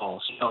of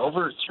calls,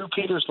 through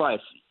Peter's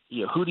life.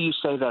 Who do you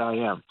say that I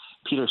am?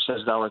 Peter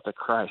says, "Thou art the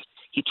Christ."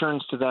 He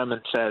turns to them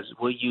and says,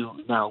 "Will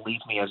you now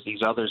leave me as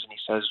these others?" And he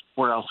says,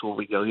 "Where else will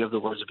we go? You have the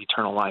words of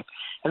eternal life."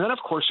 And then, of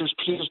course, there's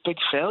Peter's big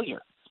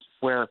failure,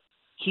 where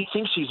he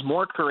thinks he's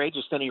more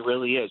courageous than he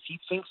really is. He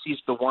thinks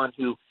he's the one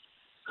who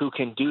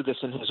can do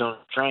this in his own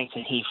strength,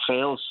 and he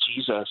fails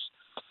Jesus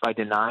by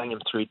denying him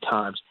 3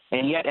 times.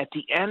 And yet at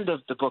the end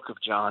of the book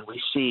of John,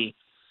 we see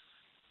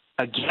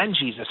again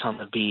Jesus on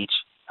the beach,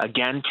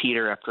 again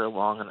Peter after a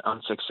long and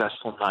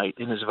unsuccessful night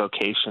in his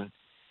vocation,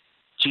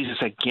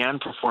 Jesus again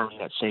performing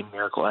that same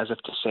miracle as if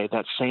to say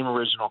that same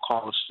original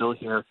call is still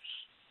here.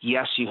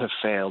 Yes, you have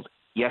failed.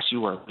 Yes,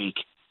 you are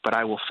weak, but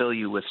I will fill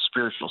you with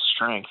spiritual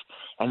strength.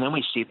 And then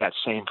we see that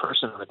same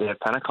person on the day of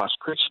Pentecost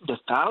preaching to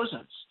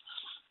thousands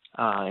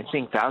and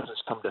seeing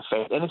thousands come to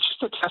faith. And it's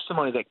just a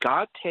testimony that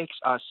God takes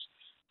us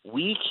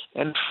weak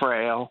and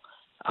frail,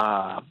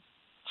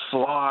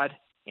 flawed,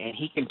 and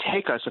he can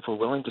take us if we're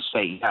willing to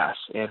say yes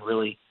and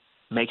really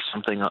make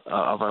something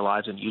of our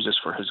lives and use us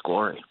for his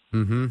glory.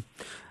 Mm-hmm.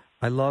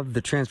 I love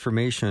the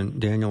transformation,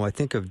 Daniel. I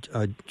think of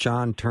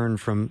John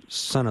turned from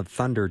son of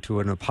thunder to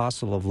an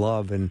apostle of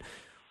love. And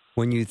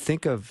when you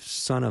think of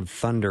son of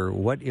thunder,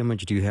 what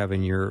image do you have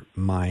in your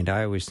mind?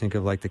 I always think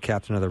of like the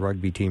captain of the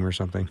rugby team or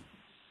something.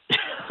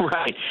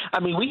 Right. I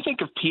mean, we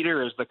think of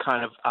Peter as the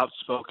kind of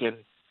outspoken,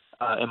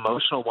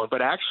 emotional one,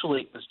 but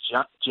actually it was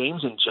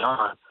James and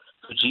John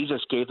who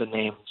Jesus gave the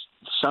name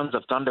Sons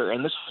of Thunder,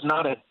 and this was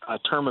not a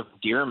term of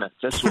endearment.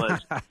 This was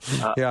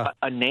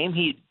a name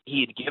he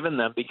had given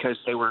them because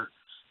they were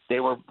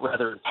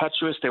rather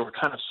impetuous. They were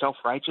kind of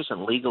self-righteous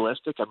and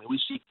legalistic. I mean, we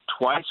see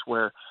twice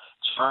where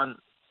John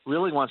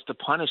really wants to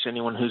punish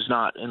anyone who's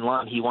not in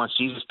line. He wants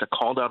Jesus to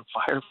call down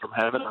fire from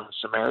heaven on the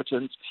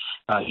Samaritans.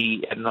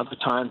 At another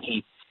time,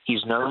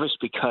 he's nervous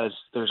because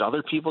there's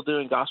other people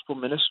doing gospel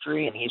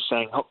ministry, and he's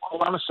saying,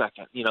 hold on a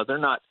second, they're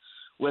not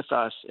with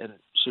us, and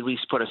should we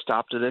put a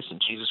stop to this?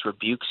 And Jesus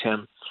rebukes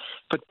him.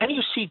 But then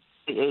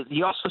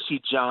you also see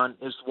John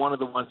as one of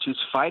the ones who's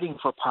fighting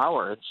for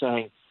power and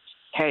saying,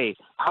 hey,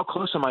 how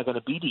close am I going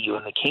to be to you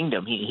in the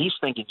kingdom? He's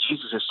thinking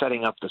Jesus is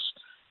setting up this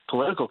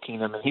political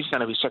kingdom, and he's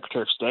going to be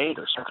Secretary of State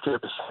or Secretary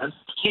of Defense.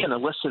 He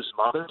enlists his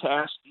mother to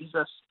ask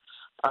Jesus,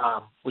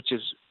 which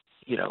is,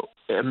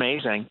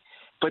 amazing.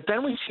 But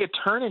then we see a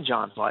turn in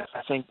John's life,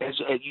 I think, as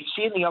you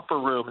see in the upper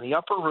room. And the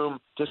upper room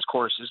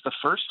discourse is the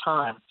first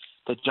time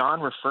that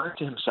John referred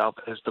to himself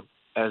as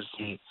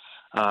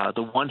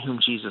the one whom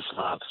Jesus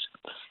loves.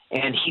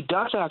 And he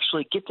does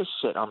actually get to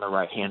sit on the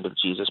right hand of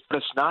Jesus, but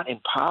it's not in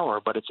power,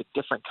 but it's a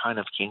different kind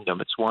of kingdom.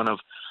 It's one of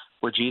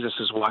where Jesus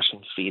is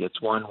washing feet.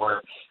 It's one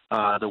where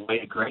the way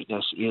to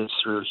greatness is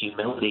through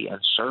humility and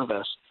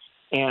service.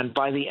 And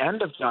by the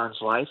end of John's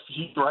life,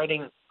 he's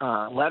writing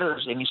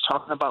letters, and he's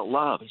talking about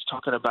love. He's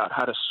talking about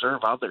how to serve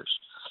others.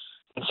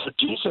 And so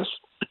Jesus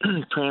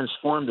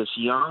transformed this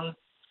young,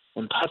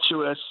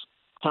 impetuous,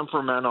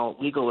 temperamental,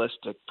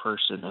 legalistic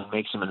person and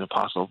makes him an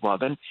apostle of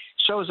love, and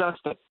shows us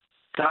that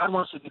God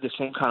wants to do the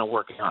same kind of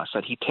work in us,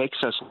 that he takes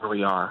us where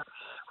we are,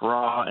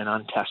 raw and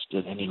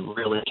untested, and he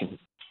really can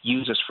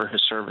use us for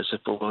his service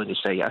if we're willing to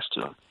say yes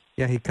to him.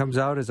 Yeah, he comes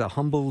out as a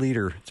humble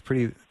leader. It's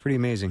pretty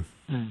amazing.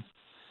 Mm.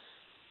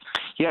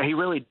 Yeah, he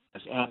really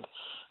does.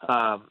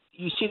 And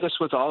you see this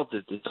with all of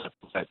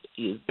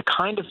the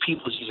kind of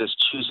people Jesus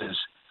chooses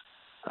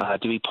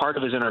to be part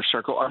of his inner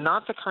circle are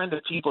not the kind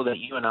of people that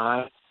you and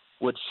I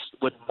would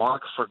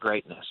mark for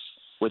greatness,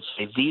 would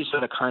say these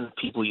are the kind of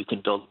people you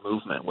can build a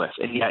movement with.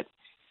 And yet,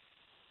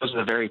 those are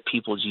the very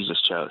people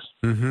Jesus chose.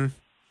 Mm-hmm.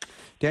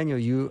 Daniel,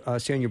 you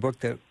say in your book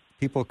that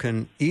people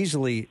can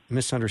easily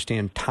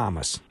misunderstand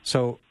Thomas.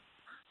 So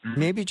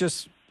maybe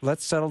just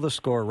let's settle the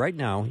score right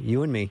now,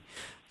 you and me.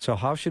 So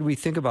how should we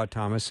think about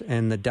Thomas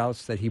and the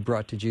doubts that he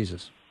brought to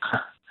Jesus?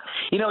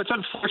 It's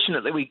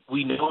unfortunate that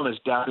we know him as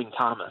Doubting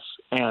Thomas,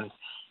 and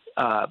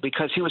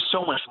because he was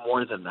so much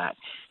more than that.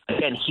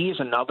 And he is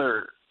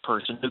another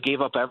person who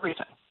gave up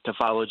everything to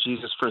follow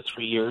Jesus for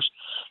 3 years.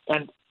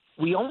 And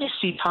we only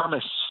see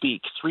Thomas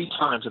speak 3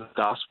 times in the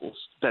Gospels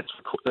that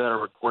are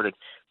recorded.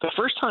 The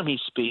first time he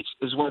speaks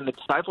is when the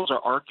disciples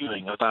are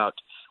arguing about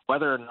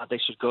whether or not they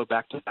should go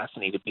back to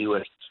Bethany to be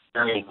with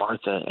Mary and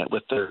Martha and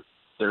with their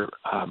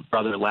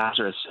brother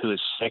Lazarus, who is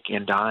sick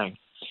and dying.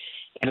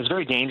 And it's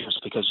very dangerous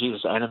because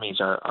Jesus' enemies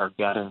are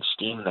gathering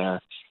steam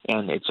there,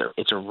 and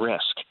it's a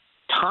risk.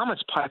 Thomas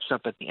pipes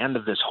up at the end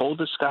of this whole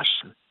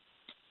discussion,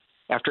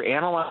 after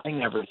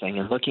analyzing everything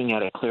and looking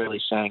at it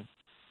clearly, saying,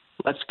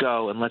 let's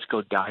go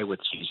die with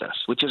Jesus,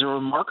 which is a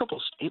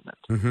remarkable statement.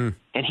 Mm-hmm.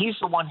 And he's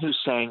the one who's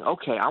saying,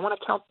 okay, I want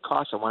to count the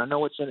cost. I want to know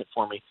what's in it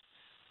for me,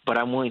 but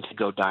I'm willing to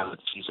go die with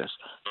Jesus.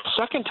 The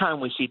second time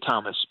we see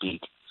Thomas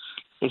speak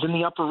is in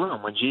the upper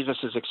room when Jesus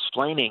is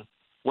explaining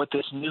what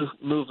this new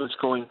movement's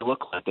going to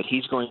look like, that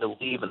he's going to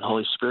leave and the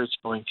Holy Spirit's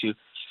going to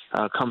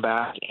come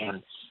back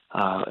and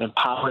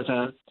empower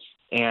them.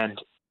 And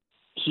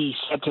he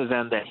said to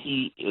them that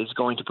he is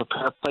going to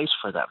prepare a place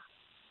for them,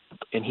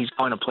 and he's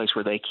going to a place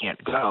where they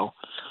can't go.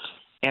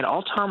 And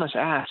all Thomas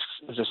asks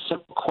is a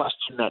simple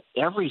question that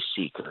every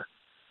seeker,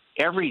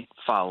 every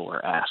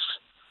follower asks: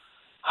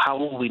 how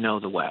will we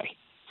know the way?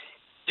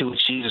 To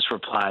which Jesus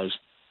replies,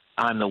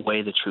 I'm the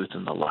way, the truth,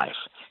 and the life.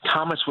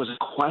 Thomas was a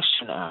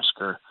question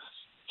asker.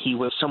 He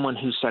was someone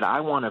who said,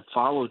 I want to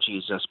follow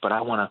Jesus, but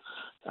I want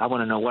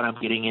to know what I'm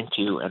getting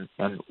into,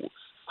 and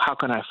how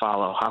can I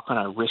follow? How can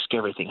I risk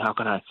everything? How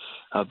can I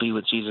be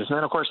with Jesus? And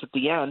then, of course, at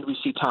the end, we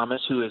see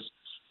Thomas, who is,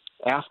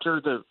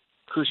 after the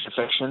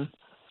crucifixion,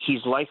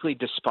 he's likely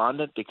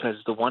despondent because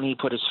the one he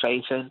put his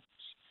faith in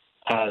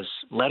has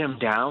let him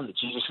down, that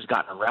Jesus has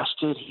gotten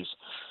arrested. He's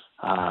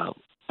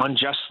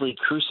unjustly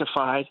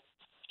crucified.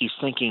 He's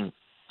thinking,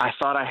 I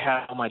thought I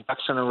had all my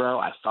ducks in a row.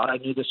 I thought I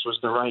knew this was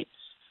the right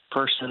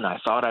person. I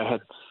thought I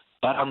had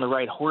bet on the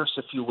right horse,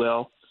 if you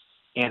will.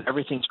 And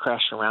everything's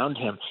crashed around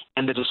him.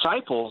 And the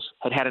disciples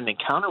had an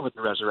encounter with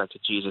the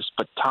resurrected Jesus,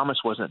 but Thomas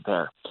wasn't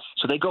there.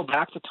 So they go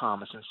back to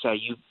Thomas and say,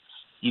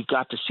 you've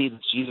got to see that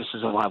Jesus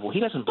is alive. Well, he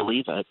doesn't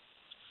believe it.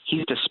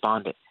 He's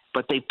despondent.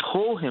 But they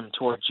pull him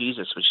toward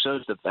Jesus, which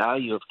shows the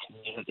value of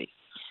community.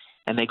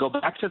 And they go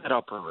back to that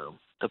upper room,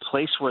 the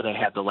place where they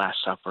had the Last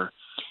Supper,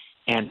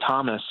 and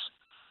Thomas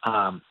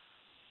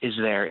is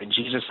there, and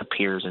Jesus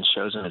appears and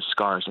shows him his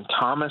scars. And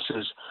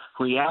Thomas's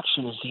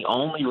reaction is the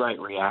only right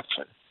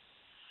reaction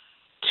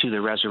to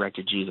the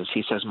resurrected Jesus.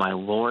 He says, "My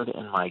Lord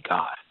and my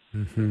God."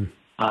 Mm-hmm.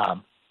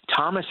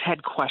 Thomas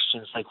had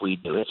questions like we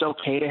do. It's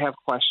okay to have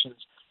questions.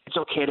 It's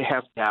okay to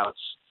have doubts.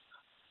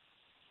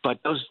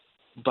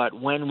 But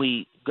when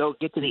we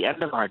get to the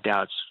end of our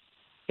doubts,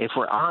 if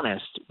we're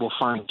honest, we'll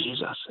find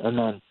Jesus. And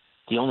then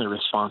the only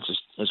response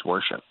is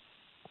worship.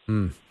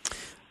 Mm.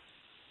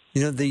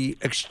 The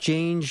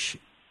exchange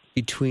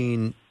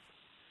between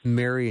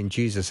Mary and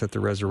Jesus at the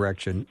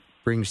resurrection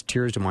brings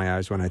tears to my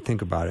eyes when I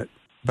think about it.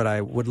 But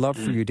I would love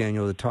for you,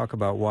 Daniel, to talk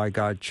about why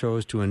God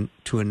chose to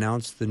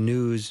announce the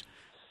news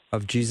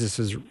of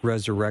Jesus'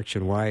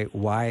 resurrection.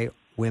 Why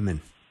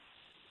women?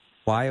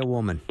 Why a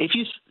woman? If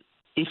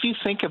you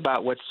think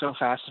about what's so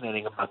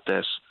fascinating about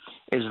this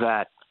is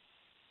that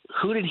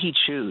who did he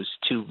choose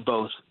to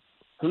both?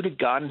 Who did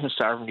God in his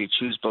sovereignty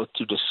choose both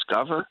to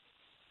discover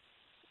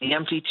the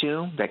empty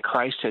tomb, that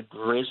Christ had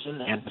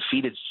risen and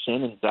defeated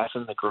sin and death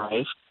in the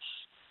grave?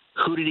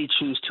 Who did he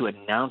choose to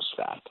announce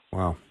that?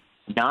 Wow.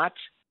 Not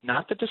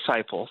the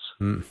disciples,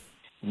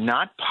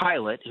 not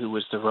Pilate, who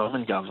was the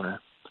Roman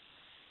governor,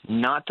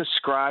 not the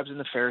scribes and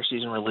the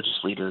Pharisees and religious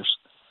leaders,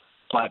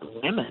 but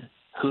women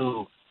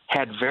who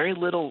had very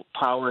little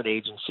power and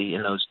agency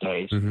in those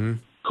days,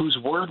 whose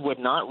word would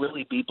not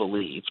really be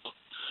believed.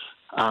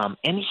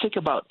 And you think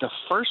about the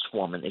first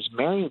woman is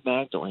Mary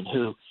Magdalene,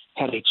 who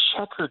had a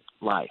checkered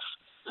life,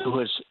 who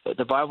was,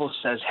 the Bible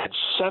says, had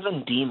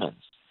 7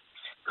 demons,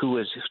 who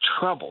was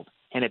troubled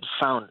and had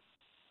found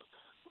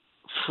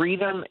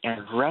freedom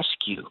and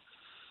rescue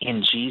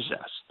in Jesus.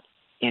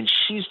 And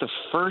she's the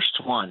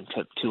first one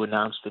to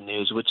announce the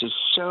news, which is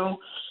so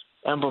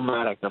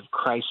emblematic of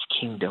Christ's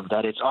kingdom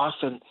that it's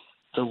often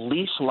the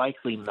least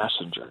likely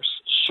messengers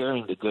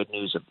sharing the good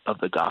news of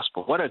the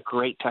gospel. What a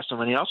great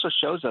testimony. It also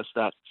shows us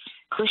that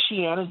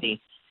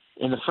Christianity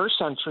in the first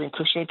century and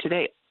Christianity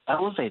today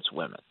elevates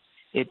women.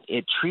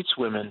 It treats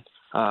women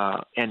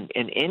and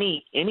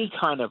any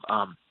kind of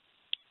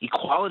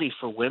equality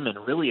for women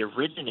really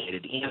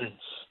originated in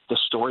the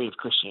story of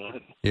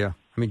Christianity. Yeah.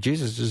 I mean,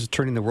 Jesus is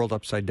turning the world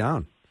upside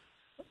down,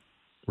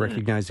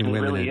 recognizing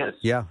women. It really is.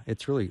 Yeah,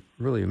 it's really,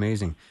 really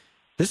amazing.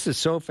 This is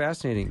so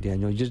fascinating,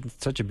 Daniel. You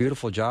did such a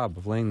beautiful job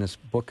of laying this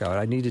book out.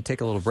 I need to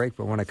take a little break,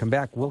 but when I come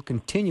back, we'll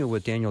continue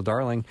with Daniel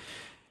Darling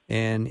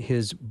and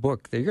his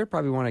book. You're going to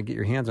probably want to get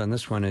your hands on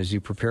this one as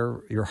you prepare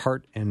your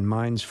heart and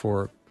minds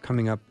for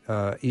coming up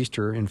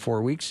Easter in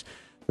 4 weeks.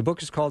 The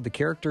book is called The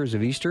Characters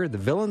of Easter, The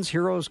Villains,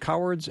 Heroes,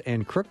 Cowards,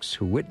 and Crooks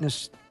Who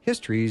Witnessed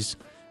History's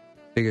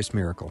Biggest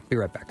Miracle. Be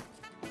right back.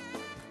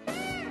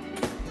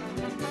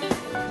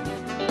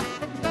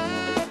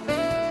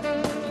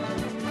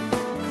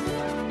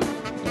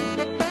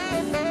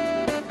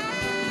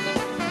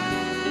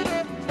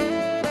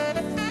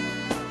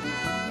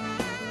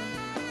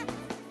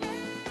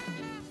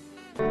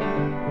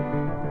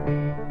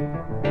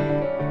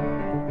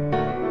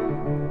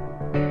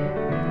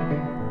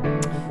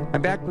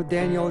 I'm back with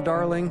Daniel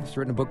Darling. He's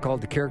written a book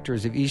called The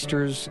Characters of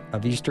Easter,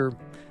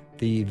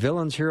 The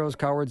Villains, Heroes,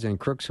 Cowards, and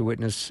Crooks Who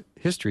Witness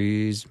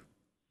History's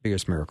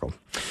Biggest Miracle.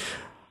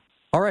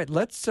 All right,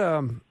 let's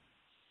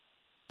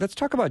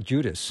talk about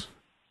Judas.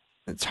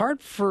 It's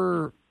hard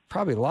for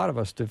probably a lot of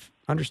us to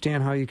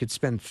understand how you could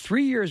spend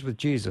 3 years with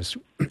Jesus,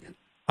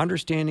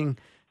 understanding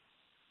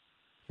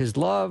his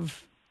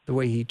love, the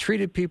way he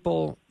treated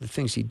people, the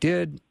things he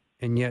did,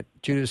 and yet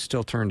Judas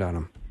still turned on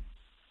him.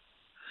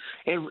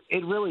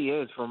 It really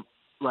is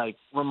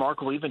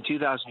remarkable, even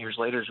 2,000 years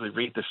later, as we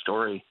read the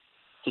story,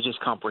 to just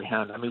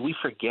comprehend. I mean, we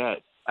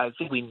forget. I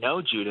think we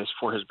know Judas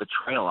for his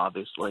betrayal,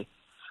 obviously.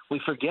 We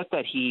forget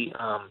that he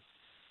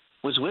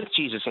was with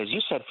Jesus, as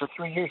you said, for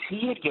 3 years.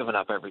 He had given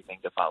up everything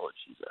to follow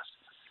Jesus.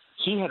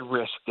 He had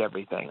risked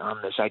everything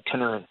on this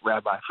itinerant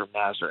rabbi from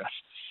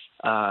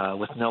Nazareth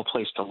with no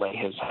place to lay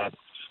his head.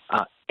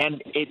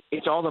 And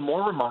it's all the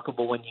more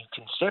remarkable when you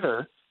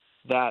consider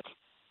that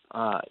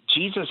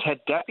Jesus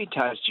had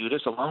deputized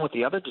Judas, along with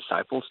the other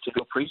disciples, to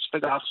go preach the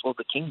gospel of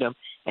the kingdom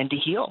and to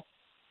heal.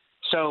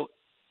 So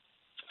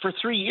for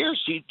 3 years,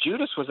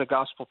 Judas was a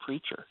gospel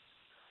preacher.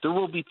 There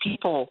will be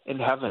people in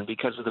heaven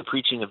because of the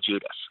preaching of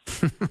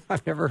Judas.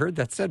 I've never heard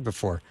that said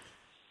before.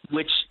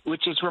 Which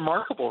is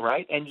remarkable,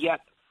 right? And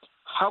yet,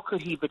 how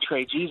could he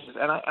betray Jesus?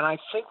 And I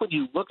think when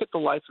you look at the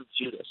life of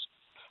Judas,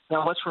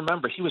 now let's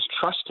remember, he was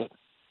trusted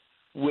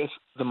with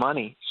the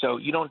money. So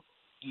you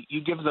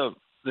give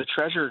the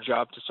treasurer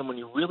job to someone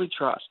you really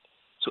trust.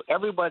 So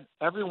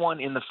everyone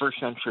in the first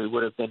century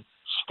would have been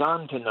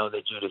stunned to know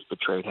that Judas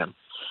betrayed him.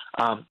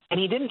 And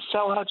he didn't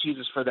sell out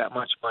Jesus for that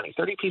much money.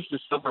 30 pieces of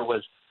silver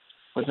was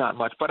not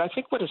much. But I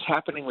think what is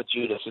happening with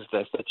Judas is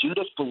this, that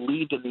Judas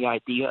believed in the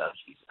idea of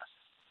Jesus.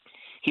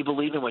 He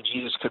believed in what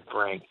Jesus could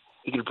bring.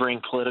 He could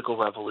bring political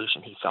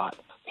revolution, he thought.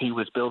 He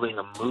was building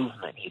a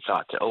movement, he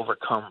thought, to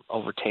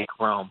overtake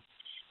Rome.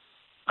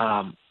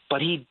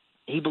 But he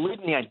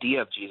believed in the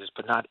idea of Jesus,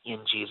 but not in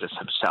Jesus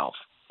himself.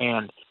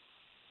 And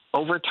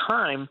over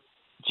time,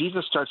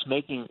 Jesus starts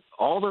making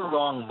all the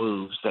wrong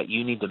moves that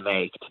you need to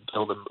make to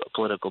build a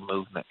political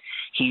movement.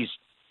 He's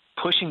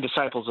pushing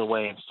disciples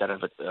away instead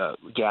of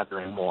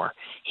gathering more.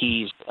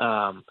 He's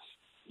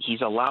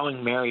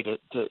allowing Mary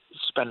to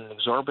spend an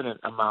exorbitant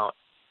amount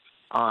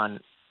on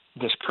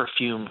this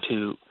perfume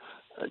to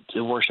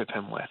worship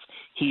him with.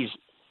 He's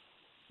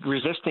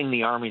resisting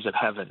the armies of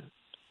heaven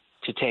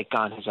to take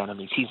on his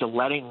enemies. He's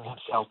letting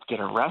himself get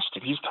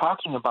arrested. He's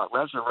talking about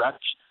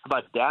resurrection,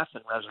 about death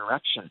and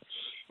resurrection.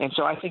 And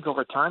so I think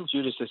over time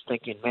Judas is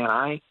thinking, man,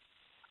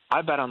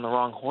 I bet on the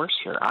wrong horse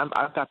here.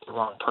 I've got the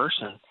wrong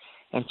person.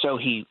 And so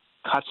he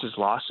cuts his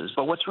losses.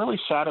 But what's really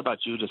sad about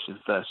Judas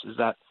is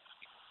that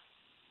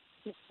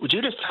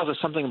Judas tells us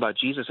something about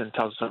Jesus and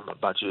tells something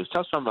about Judas.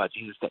 Tells something about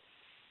Jesus that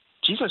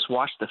Jesus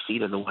washed the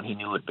feet of the one he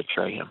knew would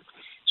betray him.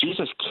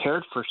 Jesus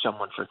cared for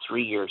someone for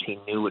 3 years he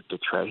knew would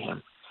betray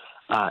him.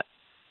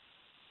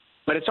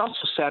 But it's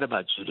also sad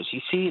about Judas.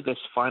 You see this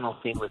final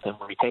thing with him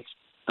where he takes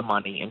the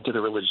money into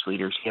the religious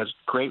leaders. He has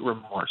great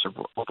remorse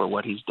over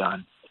what he's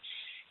done.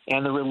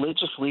 And the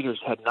religious leaders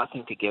had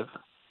nothing to give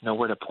him,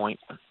 nowhere to point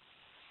him.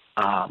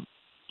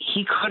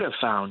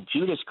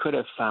 Judas could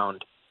have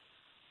found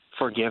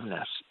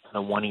forgiveness in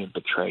the one he had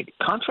betrayed.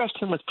 Contrast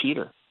him with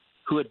Peter,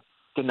 who had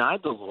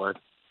denied the Lord,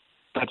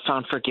 but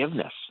found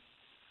forgiveness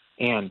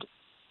and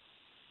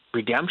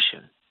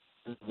redemption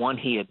in the one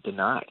he had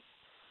denied.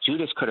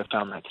 Judas could have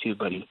found that too,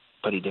 but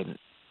he didn't.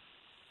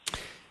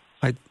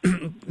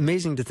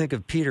 Amazing to think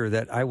of Peter,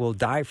 that I will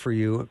die for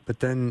you, but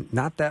then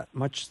not that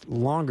much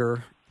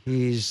longer,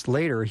 he's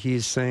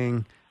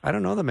saying, I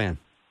don't know the man.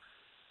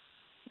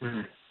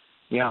 Mm-hmm.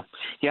 Yeah,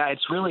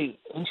 it's really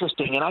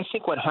interesting. And I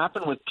think what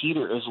happened with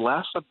Peter is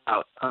less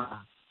about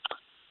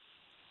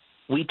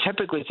we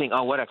typically think,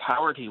 oh, what a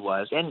coward he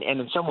was. And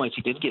in some ways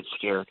he did get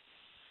scared.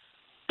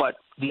 But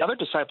the other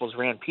disciples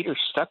ran. Peter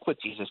stuck with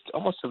Jesus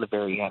almost to the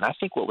very end. I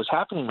think what was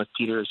happening with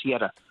Peter is he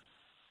had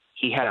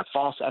a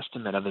false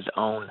estimate of his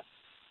own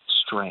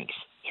strength.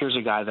 Here's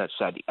a guy that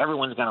said,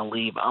 everyone's going to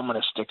leave, I'm going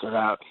to stick it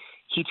out.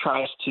 He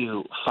tries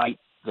to fight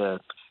the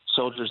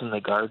soldiers in the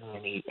garden,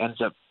 and he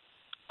ends up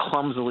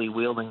clumsily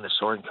wielding the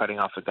sword and cutting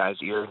off a guy's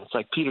ear. And it's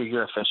like, Peter,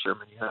 you're a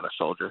fisherman, you're not a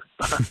soldier.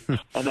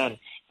 And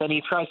then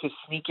he tries to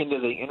sneak into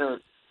the inner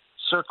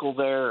circle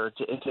there, or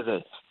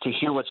to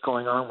hear what's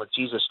going on with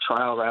Jesus'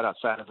 trial right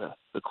outside of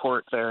the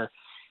court there.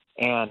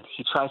 And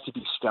he tries to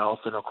be stealth,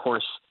 and of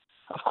course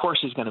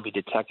he's going to be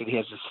detected. He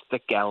has this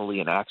thick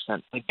Galilean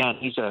accent. Again,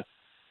 he's a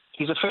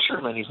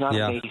fisherman. He's not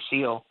a Navy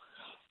SEAL.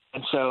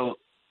 And so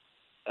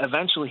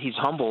eventually he's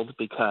humbled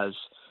because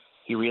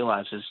he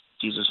realizes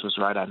Jesus was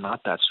right, I'm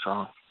not that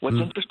strong. What's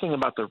interesting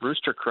about the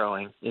rooster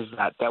crowing is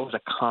that was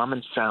a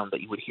common sound that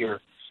you would hear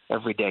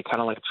every day,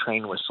 kind of like a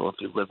train whistle if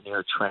you live near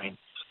a train.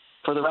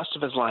 For the rest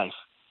of his life,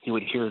 he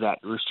would hear that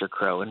rooster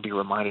crow and be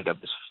reminded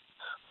of his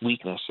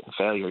weakness and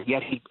failure.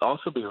 Yet he'd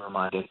also be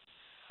reminded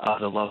of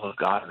the love of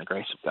God and the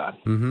grace of God.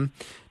 Mm-hmm.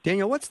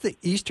 Daniel, what's the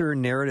Easter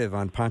narrative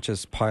on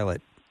Pontius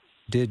Pilate?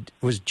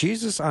 Was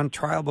Jesus on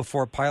trial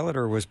before Pilate,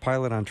 or was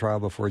Pilate on trial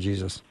before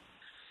Jesus?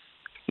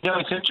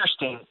 It's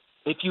interesting.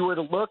 If you were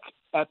to look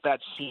at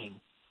that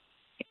scene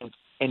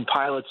in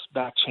Pilate's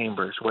back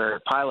chambers, where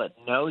Pilate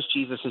knows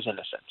Jesus is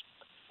innocent,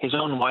 his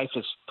own wife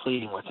is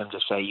pleading with him to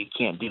say, you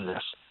can't do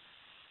this.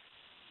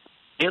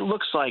 It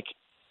looks like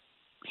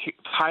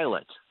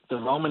Pilate, the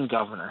Roman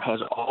governor,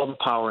 has all the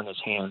power in his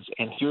hands,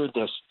 and here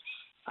this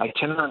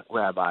itinerant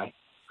rabbi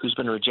who's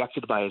been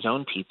rejected by his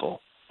own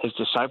people, his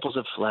disciples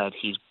have fled,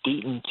 he's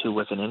beaten to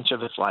within an inch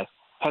of his life,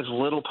 has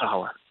little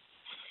power.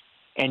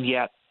 And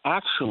yet,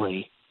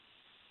 actually,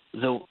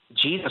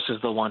 Jesus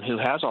is the one who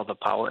has all the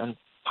power, and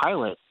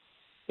Pilate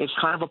is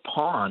kind of a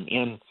pawn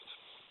in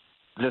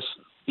this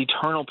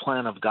eternal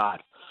plan of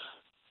God.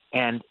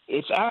 And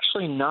it's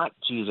actually not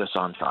Jesus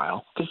on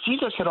trial, because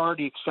Jesus had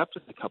already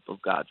accepted the cup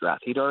of God's wrath.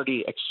 He'd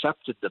already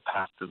accepted the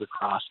path to the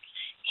cross.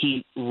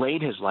 He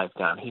laid his life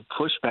down. He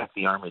pushed back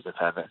the armies of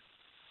heaven.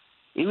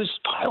 It was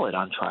Pilate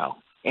on trial.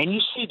 And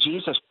you see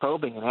Jesus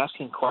probing and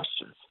asking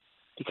questions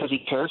because he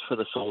cares for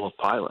the soul of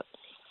Pilate.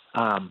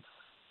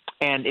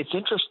 And it's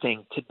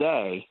interesting,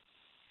 today,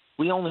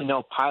 we only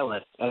know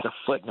Pilate as a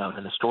footnote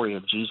in the story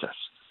of Jesus.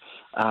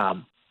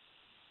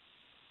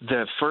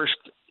 The first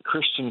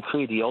Christian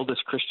creed, the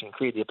oldest Christian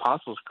creed, the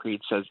Apostles'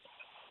 Creed,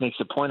 makes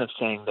a point of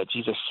saying that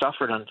Jesus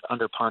suffered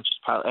under Pontius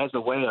Pilate as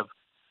a way of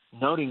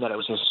noting that it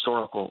was a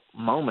historical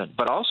moment,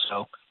 but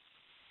also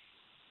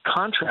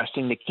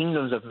contrasting the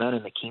kingdoms of men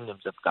and the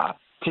kingdoms of God.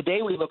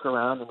 Today we look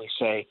around and we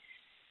say,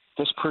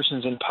 this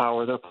person's in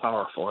power, they're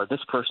powerful, or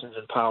this person's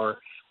in power,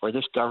 or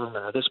this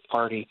government, or this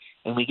party,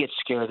 and we get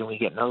scared and we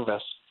get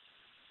nervous.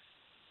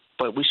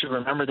 But we should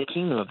remember the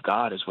kingdom of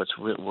God is where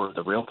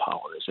the real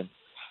power is, and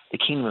the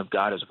kingdom of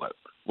God is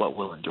what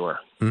will endure.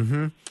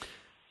 Mm-hmm.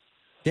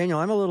 Daniel,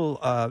 I'm a little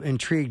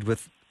intrigued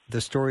with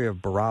the story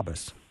of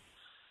Barabbas.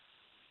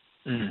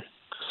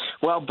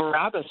 Well,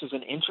 Barabbas is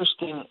an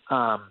interesting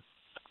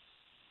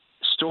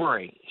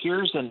story.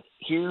 Here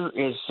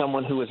is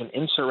someone who was an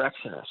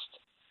insurrectionist.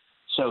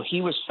 So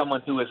he was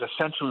someone who was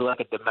essentially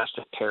like a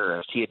domestic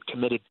terrorist. He had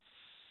committed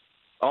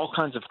all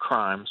kinds of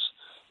crimes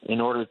in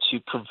order to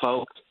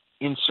provoke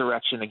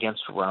insurrection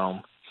against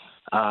Rome.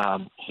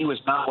 He was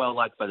not well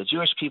liked by the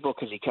Jewish people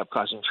because he kept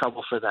causing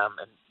trouble for them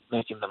and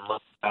making them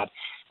look bad.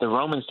 The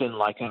Romans didn't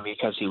like him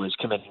because he was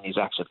committing these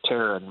acts of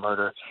terror and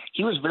murder.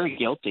 He was very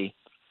guilty.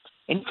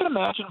 And you can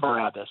imagine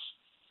Barabbas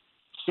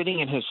sitting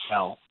in his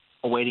cell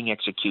awaiting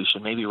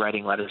execution, maybe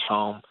writing letters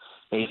home,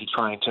 maybe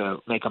trying to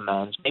make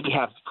amends, maybe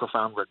have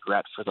profound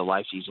regret for the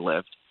life he's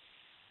lived.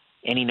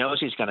 And he knows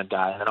he's going to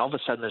die. And then all of a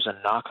sudden there's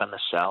a knock on the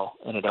cell,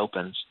 and it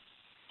opens.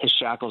 His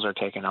shackles are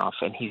taken off,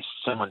 and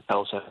someone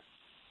tells him,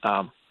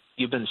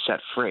 you've been set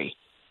free.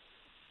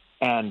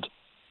 And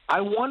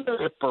I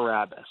wonder if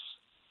Barabbas,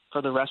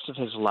 for the rest of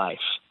his life,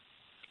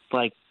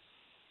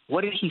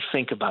 what did he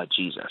think about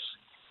Jesus?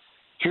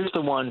 Here's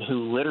the one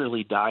who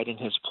literally died in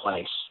his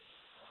place.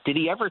 Did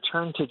he ever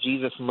turn to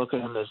Jesus and look at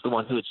him as the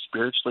one who had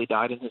spiritually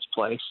died in his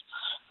place?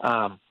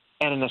 And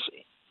in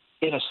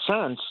a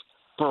sense,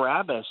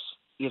 Barabbas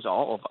is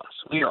all of us.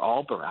 We are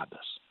all Barabbas.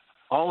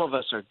 All of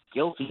us are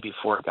guilty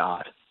before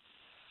God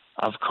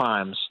of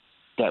crimes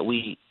that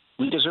we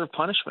deserve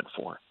punishment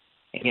for.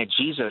 And yet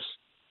Jesus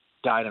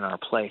died in our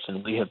place,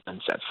 and we have been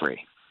set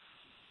free.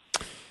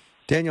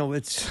 Daniel,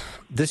 it's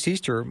this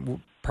Easter,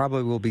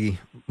 probably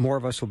more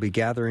of us will be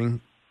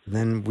gathering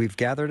than we've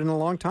gathered in a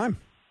long time.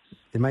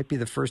 It might be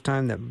the first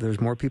time that there's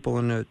more people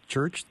in a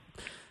church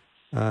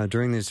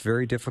during this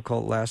very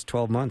difficult last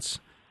 12 months.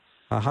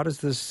 How does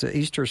this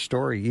Easter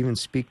story even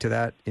speak to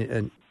that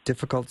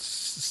difficult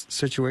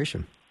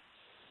situation?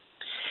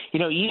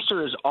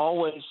 Easter is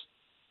always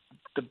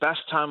the best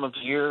time of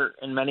year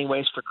in many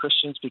ways for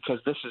Christians because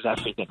this is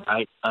everything,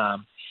 right?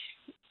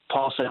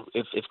 Paul said,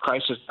 if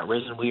Christ is not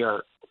risen,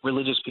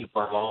 religious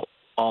people are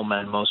all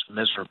men most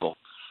miserable.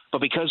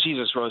 But because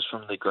Jesus rose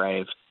from the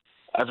grave,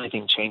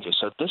 everything changes.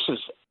 So this is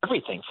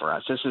everything for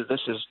us. This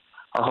is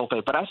our whole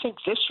faith. But I think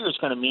this year is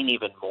going to mean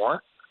even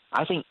more.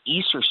 I think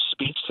Easter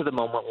speaks to the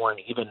moment we're in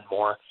even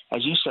more.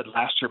 As you said,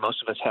 last year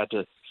most of us had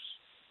to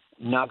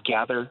not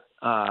gather.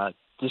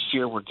 This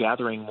year we're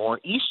gathering more.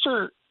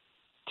 Easter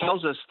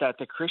tells us that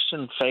the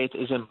Christian faith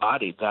is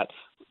embodied, that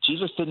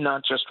Jesus did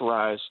not just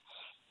rise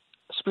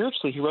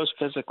spiritually, he rose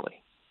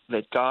physically,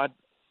 that God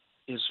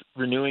is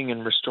renewing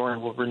and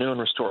restoring, will renew and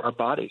restore our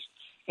bodies.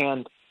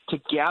 And to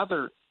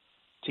gather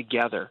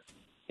together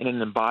in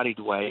an embodied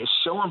way is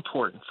so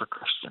important for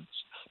Christians,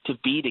 to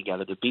be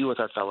together, to be with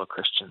our fellow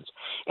Christians.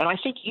 And I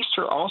think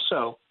Easter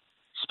also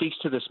speaks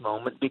to this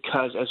moment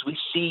because as we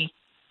see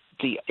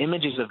the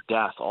images of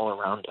death all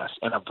around us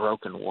in a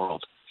broken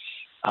world,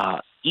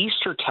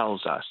 Easter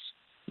tells us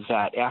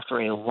that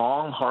after a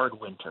long, hard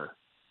winter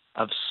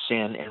of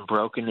sin and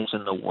brokenness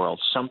in the world,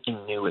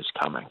 something new is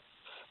coming,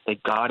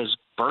 that God is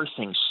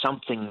birthing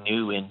something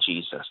new in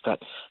Jesus, that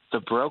the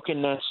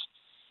brokenness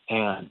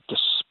and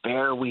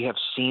despair we have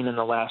seen in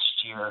the last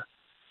year,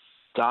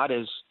 God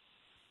is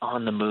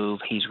on the move.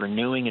 He's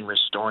renewing and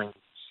restoring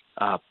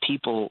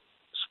people's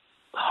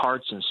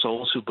hearts and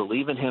souls who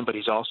believe in him, but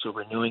he's also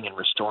renewing and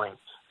restoring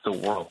the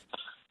world.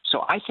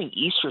 So I think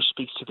Easter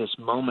speaks to this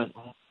moment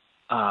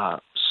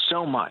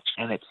so much,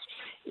 and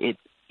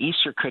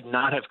Easter could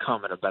not have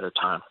come at a better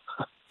time.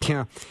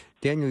 Yeah.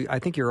 Daniel, I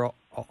think you're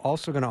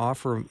also going to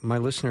offer my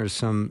listeners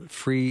some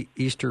free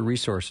Easter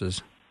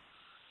resources.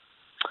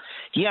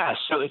 Yeah,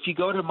 so if you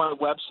go to my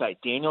website,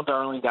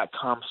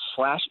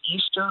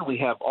 danieldarling.com/Easter, we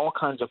have all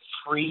kinds of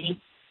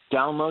free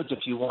downloads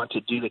if you want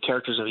to do the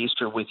characters of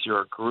Easter with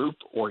your group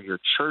or your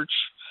church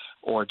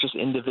or just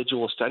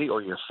individual study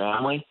or your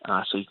family.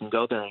 So you can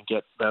go there and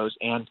get those.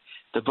 And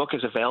the book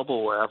is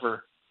available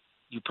wherever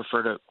you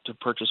prefer to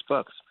purchase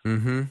books.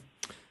 Mm-hmm.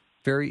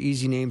 Very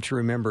easy name to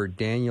remember,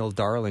 Daniel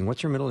Darling.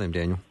 What's your middle name,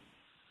 Daniel?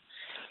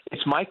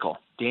 It's Michael.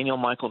 Daniel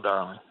Michael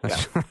Darling. Yeah.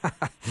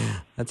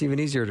 That's even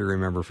easier to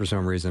remember for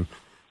some reason.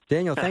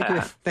 Daniel, thank you.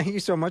 Thank you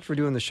so much for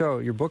doing the show.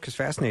 Your book is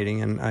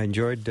fascinating, and I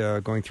enjoyed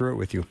going through it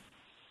with you.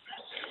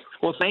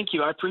 Well, thank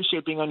you. I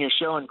appreciate being on your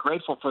show and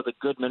grateful for the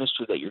good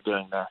ministry that you're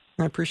doing there.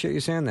 I appreciate you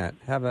saying that.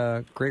 Have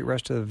a great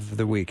rest of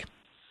the week.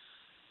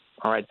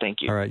 All right,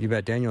 thank you. All right, you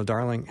bet. Daniel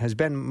Darling has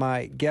been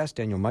my guest,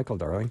 Daniel Michael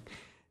Darling,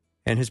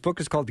 and his book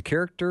is called The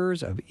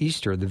Characters of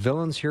Easter, the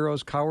Villains,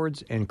 Heroes,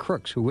 Cowards, and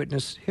Crooks Who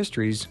Witness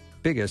History's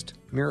Biggest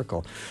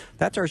Miracle.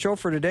 That's our show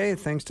for today.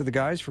 Thanks to the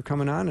guys for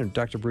coming on, and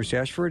Dr. Bruce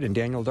Ashford and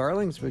Daniel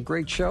Darling. It's been a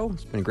great show.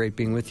 It's been great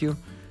being with you.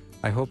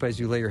 I hope as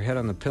you lay your head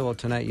on the pillow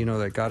tonight, you know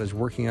that God is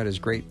working out his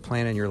great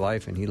plan in your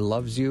life, and he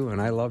loves you, and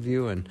I love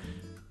you, and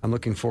I'm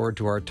looking forward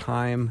to our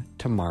time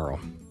tomorrow.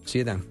 See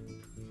you then.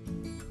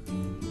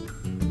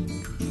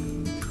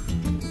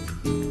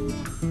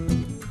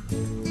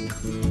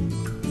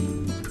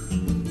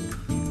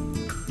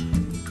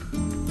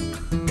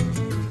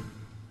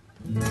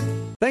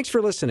 Thanks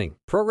for listening.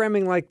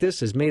 Programming like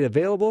this is made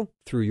available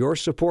through your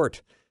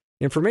support.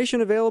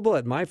 Information available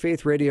at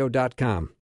myfaithradio.com.